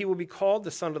great, and he will be called the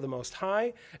Son of the Most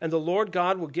High, and the Lord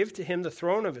God will give to him the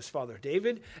throne of his father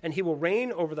David, and he will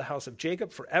reign over the house of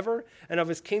Jacob forever, and of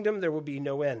his kingdom there will be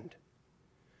no end."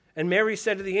 And Mary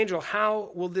said to the angel,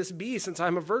 "How will this be, since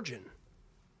I'm a virgin?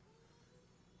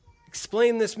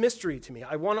 Explain this mystery to me.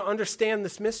 I want to understand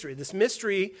this mystery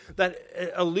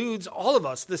that eludes all of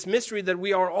us, this mystery that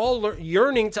we are all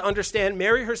yearning to understand."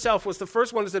 Mary herself was the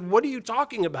first one who said, "What are you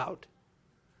talking about?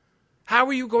 How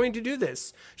are you going to do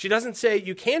this?" She doesn't say,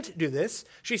 "You can't do this."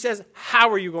 She says, "How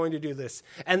are you going to do this?"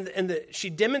 And she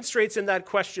demonstrates in that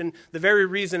question the very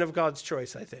reason of God's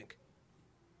choice, I think.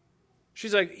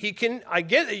 She's like, I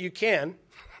get that you can.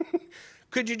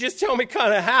 Could you just tell me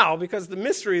kind of how? Because the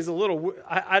mystery is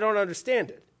I don't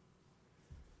understand it.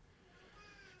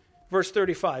 Verse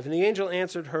 35, and the angel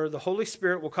answered her, "The Holy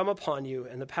Spirit will come upon you,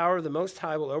 and the power of the Most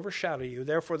High will overshadow you.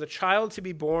 Therefore the child to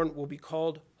be born will be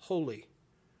called Holy,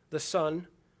 the Son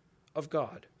of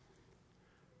God."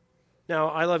 Now,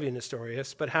 I love you,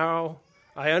 Nestorius, but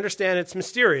I understand it's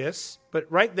mysterious, but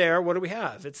right there, what do we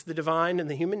have? It's the divine and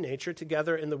the human nature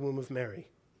together in the womb of Mary.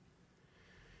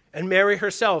 And Mary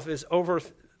herself is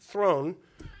overthrown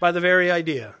by the very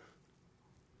idea.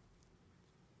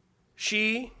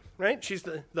 She's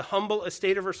the humble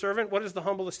estate of her servant. What is the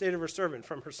humble estate of her servant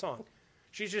from her song?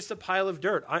 She's just a pile of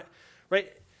dirt.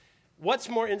 What's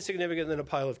more insignificant than a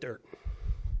pile of dirt?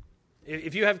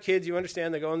 If you have kids, you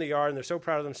understand they go in the yard and they're so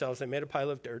proud of themselves, they made a pile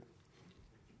of dirt.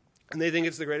 And they think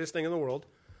it's the greatest thing in the world.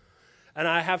 And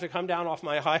I have to come down off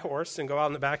my high horse and go out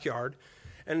in the backyard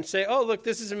and say, "Oh, look,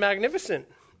 this is a magnificent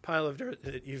pile of dirt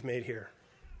that you've made here.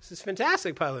 This is a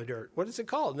fantastic pile of dirt. What is it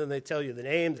called?" And then they tell you the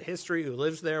name, the history, who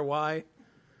lives there, why.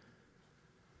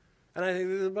 And I think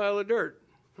this is a pile of dirt.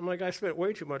 I'm like, I spent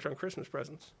way too much on Christmas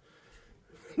presents.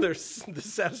 They're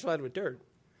dissatisfied with dirt.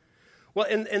 Well,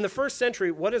 in the first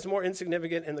century, what is more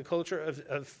insignificant in the culture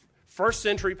of first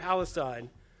century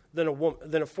Palestine than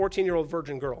a 14-year-old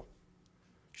virgin girl?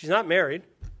 She's not married,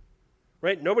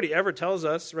 right? Nobody ever tells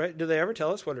us, right? Do they ever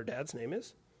tell us what her dad's name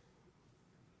is?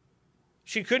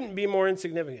 She couldn't be more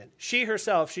insignificant. She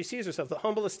sees herself, the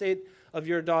humble estate of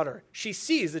your daughter. She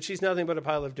sees that she's nothing but a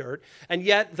pile of dirt, and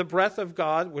yet the breath of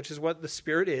God, which is what the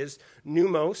Spirit is,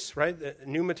 pneumos, right? The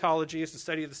pneumatology is the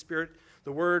study of the Spirit.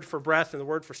 The word for breath and the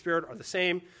word for spirit are the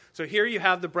same. So here you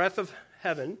have the breath of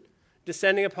heaven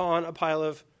descending upon a pile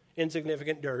of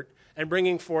insignificant dirt and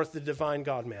bringing forth the divine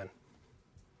God-man.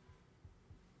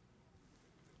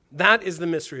 That is the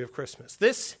mystery of Christmas.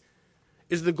 This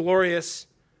is the glorious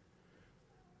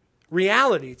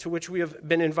reality to which we have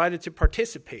been invited to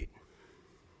participate.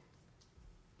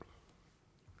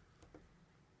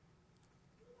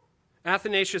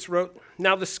 Athanasius wrote,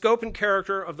 "Now the scope and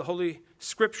character of the Holy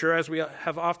Scripture, as we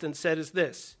have often said, is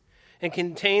this, and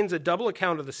contains a double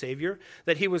account of the Savior,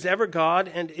 that he was ever God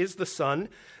and is the Son,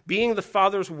 being the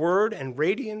Father's word and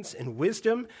radiance and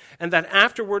wisdom, and that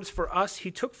afterwards for us he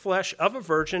took flesh of a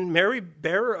virgin, Mary,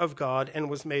 bearer of God, and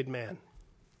was made man."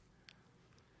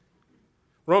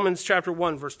 Romans chapter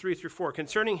 1, verse 3 through 4,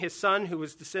 concerning his son who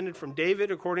was descended from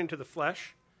David according to the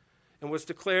flesh, and was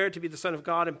declared to be the Son of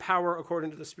God in power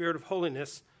according to the Spirit of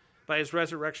holiness by his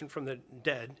resurrection from the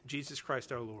dead, Jesus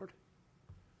Christ our Lord.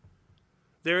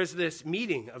 There is this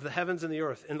meeting of the heavens and the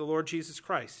earth in the Lord Jesus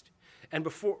Christ. And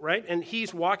before, right? And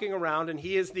he's walking around, and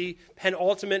he is the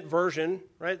penultimate version,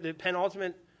 right? The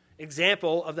penultimate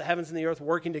example of the heavens and the earth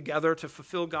working together to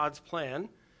fulfill God's plan.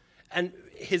 And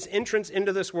his entrance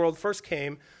into this world first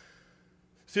came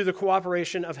through the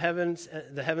cooperation of the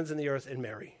heavens and the earth in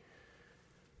Mary.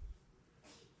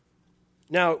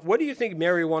 Now, what do you think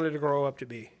Mary wanted to grow up to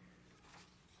be?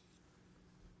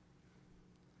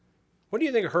 What do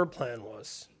you think her plan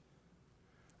was?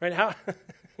 Right? How?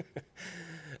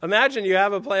 Imagine you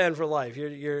have a plan for life.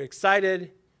 You're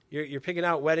excited. You're picking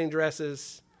out wedding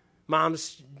dresses.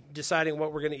 Mom's deciding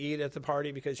what we're going to eat at the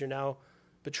party because you're now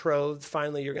betrothed.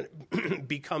 Finally, you're going to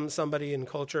become somebody in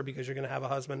culture because you're going to have a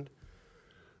husband.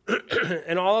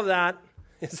 And all of that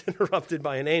is interrupted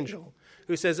by an angel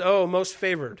who says, "Oh, most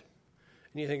favored."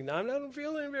 And you think, "No, I'm not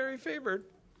feeling very favored."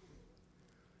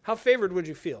 How favored would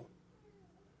you feel?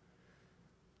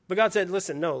 But God said,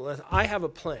 "Listen, no, I have a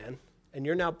plan, and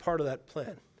you're now part of that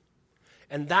plan."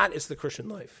 And that is the Christian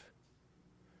life.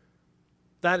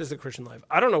 That is the Christian life.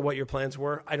 I don't know what your plans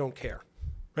were. I don't care,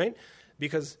 right?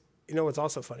 Because you know what's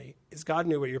also funny is God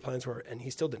knew what your plans were, and he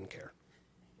still didn't care.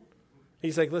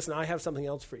 He's like, "Listen, I have something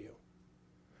else for you."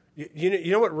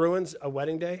 You know what ruins a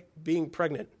wedding day? Being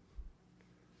pregnant.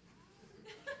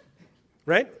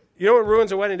 Right? You know what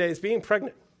ruins a wedding day is being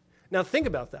pregnant. Now think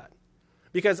about that.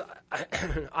 Because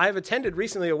I have attended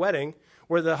recently a wedding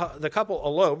where the couple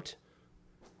eloped,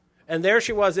 and there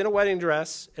she was in a wedding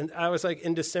dress, and I was like,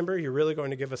 "In December, you're really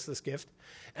going to give us this gift?"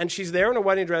 And she's there in a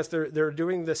wedding dress. They're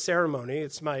doing the ceremony.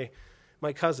 It's my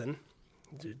cousin,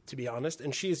 to be honest,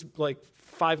 and she's like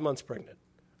 5 months pregnant.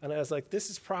 And I was like, this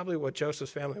is probably what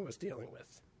Joseph's family was dealing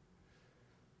with.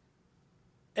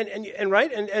 And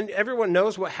right? And everyone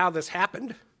knows how this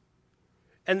happened.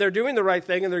 And they're doing the right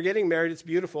thing, and they're getting married. It's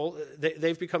beautiful.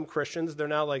 They've become Christians. They're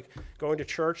now like going to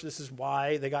church. This is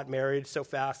why they got married so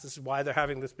fast. This is why they're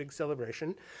having this big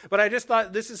celebration. But I just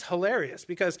thought this is hilarious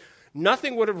because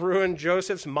nothing would have ruined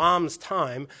Joseph's mom's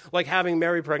time like having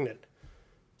Mary pregnant.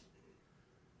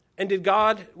 And did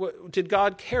God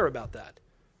care about that?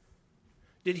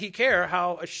 Did he care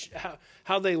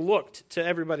how they looked to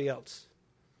everybody else?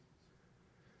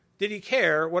 Did he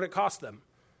care what it cost them?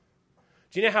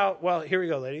 Do you know well, here we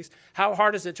go, ladies. How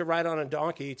hard is it to ride on a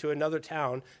donkey to another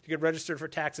town to get registered for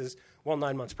taxes while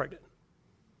 9 months pregnant?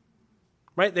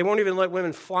 Right? They won't even let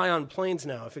women fly on planes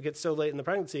now if it gets so late in the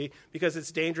pregnancy because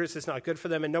it's dangerous, it's not good for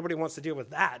them, and nobody wants to deal with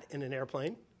that in an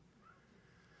airplane.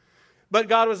 But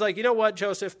God was like, "You know what,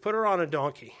 Joseph? Put her on a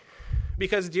donkey.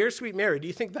 Because dear sweet Mary, do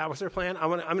you think that was her plan? I'm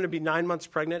going to be 9 months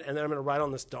pregnant, and then I'm going to ride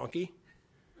on this donkey?"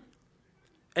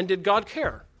 And did God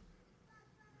care?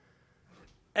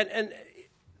 And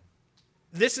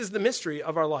this is the mystery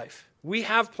of our life. We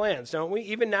have plans, don't we?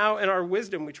 Even now in our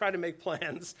wisdom, we try to make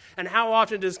plans. And how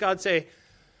often does God say,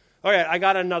 "All right, I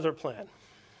got another plan"?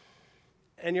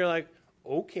 And you're like,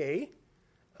 "Okay,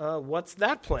 what's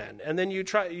that plan?" And then you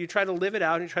try to live it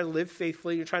out, and you try to live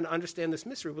faithfully, you're trying to understand this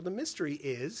mystery. Well, the mystery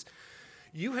is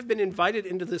you have been invited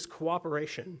into this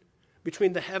cooperation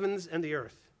between the heavens and the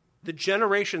earth, the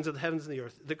generations of the heavens and the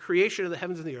earth, the creation of the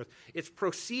heavens and the earth. It's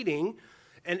proceeding.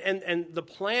 And the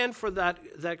plan for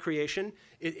that creation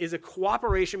is a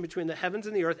cooperation between the heavens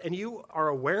and the earth, and you are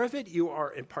aware of it, you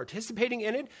are participating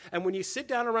in it, and when you sit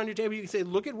down around your table, you can say,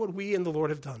 "Look at what we and the Lord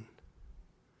have done."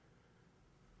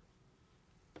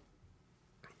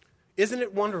 Isn't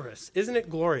it wondrous? Isn't it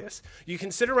glorious? You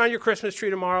can sit around your Christmas tree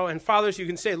tomorrow, and fathers, you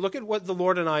can say, "Look at what the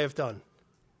Lord and I have done."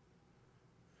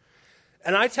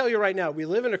 And I tell you right now, we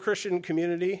live in a Christian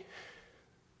community,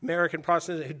 American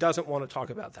Protestant, who doesn't want to talk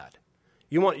about that.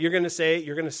 You're going to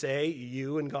say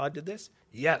you and God did this?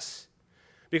 Yes.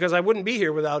 Because I wouldn't be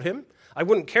here without him. I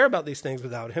wouldn't care about these things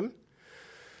without him.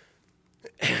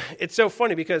 It's so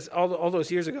funny because all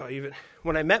those years ago, even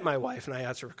when I met my wife and I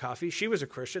asked her for coffee, she was a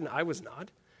Christian, I was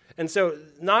not. And so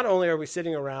not only are we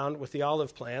sitting around with the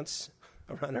olive plants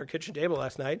around our kitchen table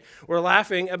last night, we're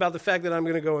laughing about the fact that I'm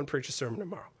going to go and preach a sermon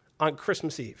tomorrow on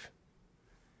Christmas Eve.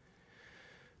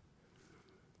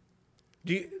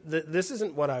 This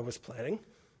isn't what I was planning.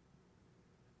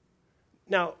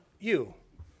 Now,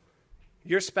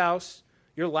 your spouse,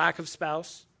 your lack of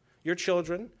spouse, your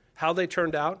children, how they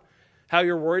turned out, how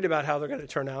you're worried about how they're going to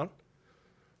turn out,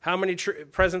 how many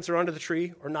presents are under the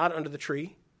tree or not under the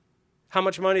tree, how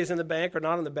much money is in the bank or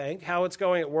not in the bank, how it's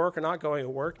going at work or not going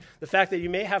at work, the fact that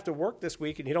you may have to work this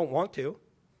week and you don't want to.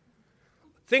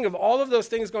 think of all of those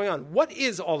things going on. What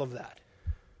is all of that?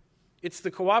 It's the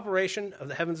cooperation of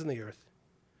the heavens and the earth.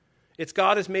 It's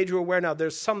God has made you aware now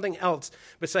there's something else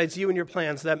besides you and your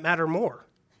plans that matter more.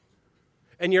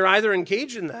 And you're either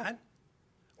engaged in that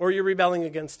or you're rebelling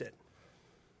against it.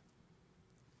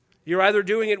 You're either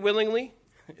doing it willingly,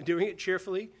 doing it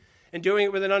cheerfully, and doing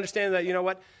it with an understanding that, you know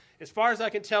what, as far as I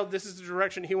can tell, this is the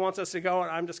direction he wants us to go,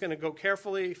 and I'm just going to go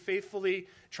carefully, faithfully,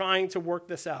 trying to work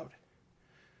this out.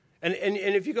 And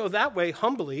if you go that way,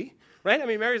 humbly, right? I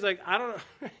mean, Mary's like, I don't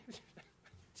know.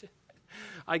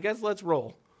 I guess let's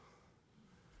roll.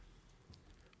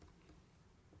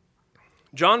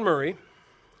 John Murray,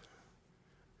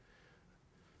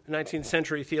 the 19th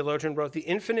century theologian, wrote, "The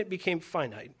infinite became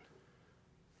finite.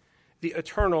 The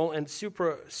eternal and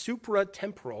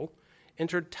supratemporal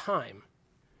entered time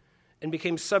and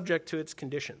became subject to its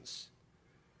conditions.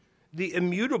 The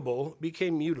immutable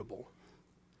became mutable.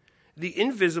 The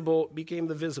invisible became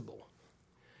the visible.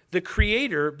 The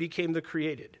creator became the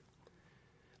created.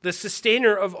 The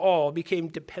sustainer of all became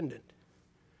dependent.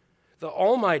 The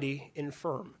almighty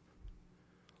infirm.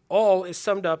 All is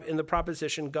summed up in the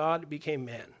proposition God became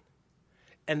man."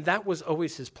 And that was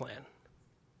always his plan.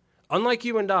 Unlike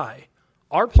you and I,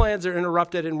 our plans are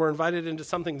interrupted and we're invited into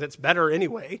something that's better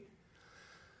anyway.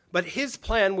 But his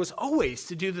plan was always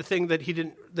to do the thing that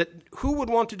who would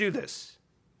want to do this?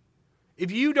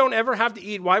 If you don't ever have to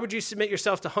eat, why would you submit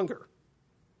yourself to hunger?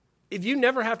 If you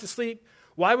never have to sleep,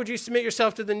 why would you submit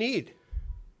yourself to the need?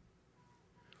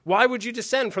 Why would you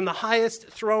descend from the highest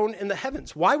throne in the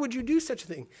heavens? Why would you do such a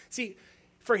thing? See,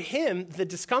 for him, the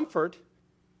discomfort,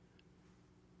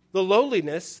 the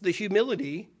lowliness, the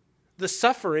humility, the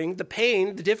suffering, the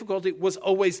pain, the difficulty was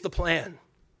always the plan.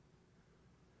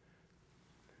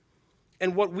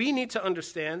 And what we need to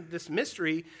understand, this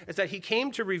mystery, is that he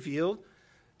came to reveal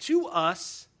to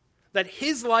us that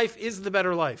his life is the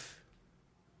better life.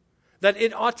 That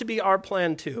it ought to be our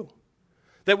plan too.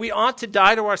 That we ought to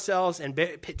die to ourselves and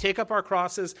take up our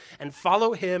crosses and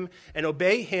follow him and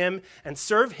obey him and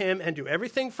serve him and do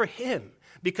everything for him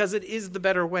because it is the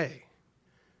better way.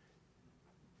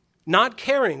 Not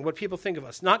caring what people think of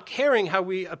us, not caring how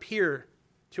we appear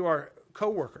to our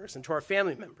coworkers and to our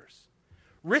family members.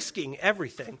 Risking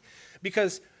everything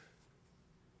because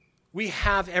we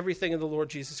have everything in the Lord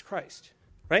Jesus Christ,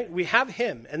 right? We have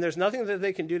him, and there's nothing that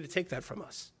they can do to take that from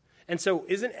us. And so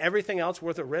isn't everything else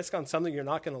worth a risk on something you're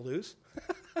not going to lose?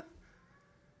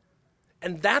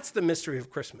 And that's the mystery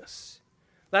of Christmas.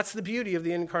 That's the beauty of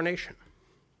the incarnation.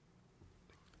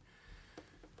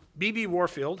 B.B.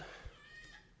 Warfield,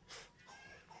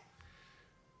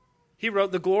 he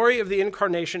wrote, "The glory of the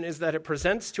incarnation is that it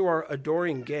presents to our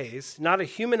adoring gaze not a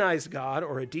humanized God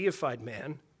or a deified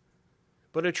man,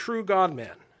 but a true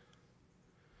God-man,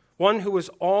 one who is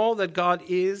all that God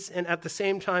is and at the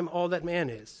same time all that man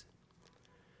is,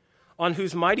 on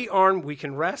whose mighty arm we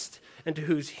can rest and to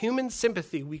whose human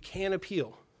sympathy we can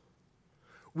appeal.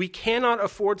 We cannot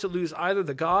afford to lose either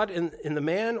the God in the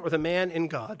man or the man in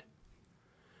God.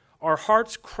 Our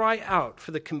hearts cry out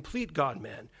for the complete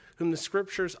God-man whom the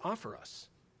scriptures offer us.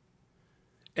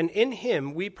 And in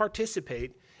him we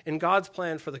participate in God's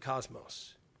plan for the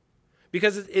cosmos."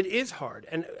 Because it is hard.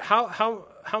 And how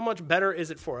much better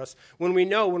is it for us when we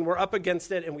know when we're up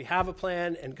against it and we have a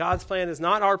plan and God's plan is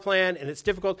not our plan and it's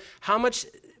difficult? How much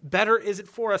better is it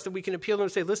for us that we can appeal to him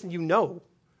and say, listen, you know,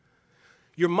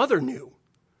 your mother knew.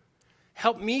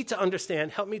 Help me to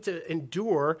understand, help me to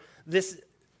endure this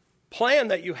plan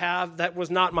that you have that was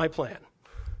not my plan.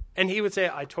 And he would say,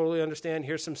 I totally understand.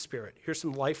 Here's some spirit. Here's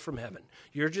some life from heaven.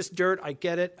 You're just dirt. I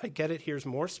get it. I get it. Here's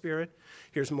more spirit.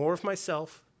 Here's more of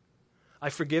myself. I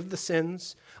forgive the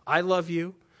sins. I love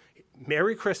you.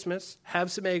 Merry Christmas.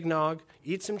 Have some eggnog.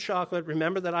 Eat some chocolate.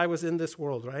 Remember that I was in this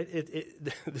world, right?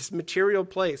 This material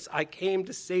place. I came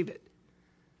to save it.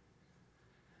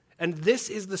 And this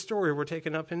is the story we're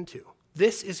taken up into.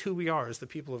 This is who we are as the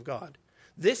people of God.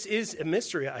 This is a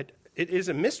mystery. It is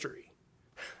a mystery.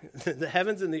 The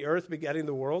heavens and the earth begetting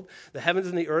the world. The heavens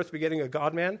and the earth begetting a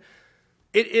God-man.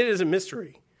 It is a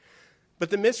mystery. But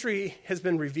the mystery has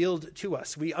been revealed to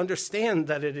us. We understand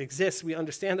that it exists. We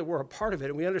understand that we're a part of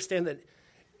it. And we understand that,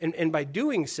 and by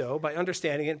doing so, by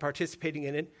understanding it and participating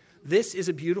in it, this is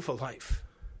a beautiful life.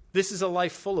 This is a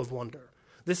life full of wonder.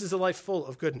 This is a life full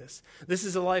of goodness. This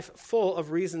is a life full of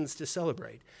reasons to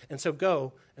celebrate. And so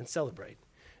go and celebrate.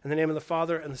 In the name of the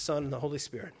Father, and the Son, and the Holy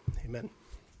Spirit. Amen.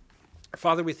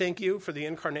 Father, we thank you for the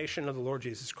incarnation of the Lord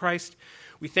Jesus Christ.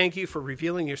 We thank you for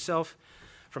revealing yourself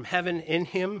from heaven in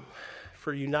him,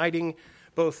 for uniting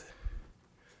both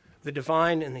the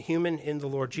divine and the human in the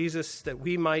Lord Jesus, that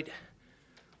we might,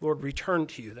 Lord, return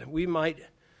to you, that we might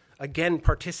again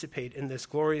participate in this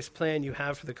glorious plan you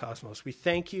have for the cosmos. We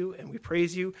thank you and we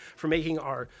praise you for making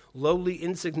our lowly,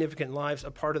 insignificant lives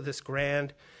a part of this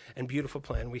grand and beautiful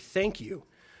plan. We thank you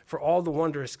for all the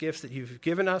wondrous gifts that you've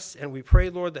given us, and we pray,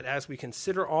 Lord, that as we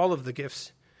consider all of the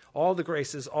gifts, all the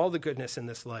graces, all the goodness in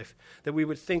this life, that we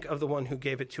would think of the one who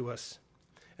gave it to us,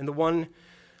 and the one,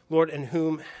 Lord, in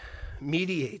whom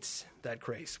mediates that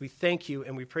grace. We thank you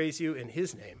and we praise you in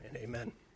his name, and amen.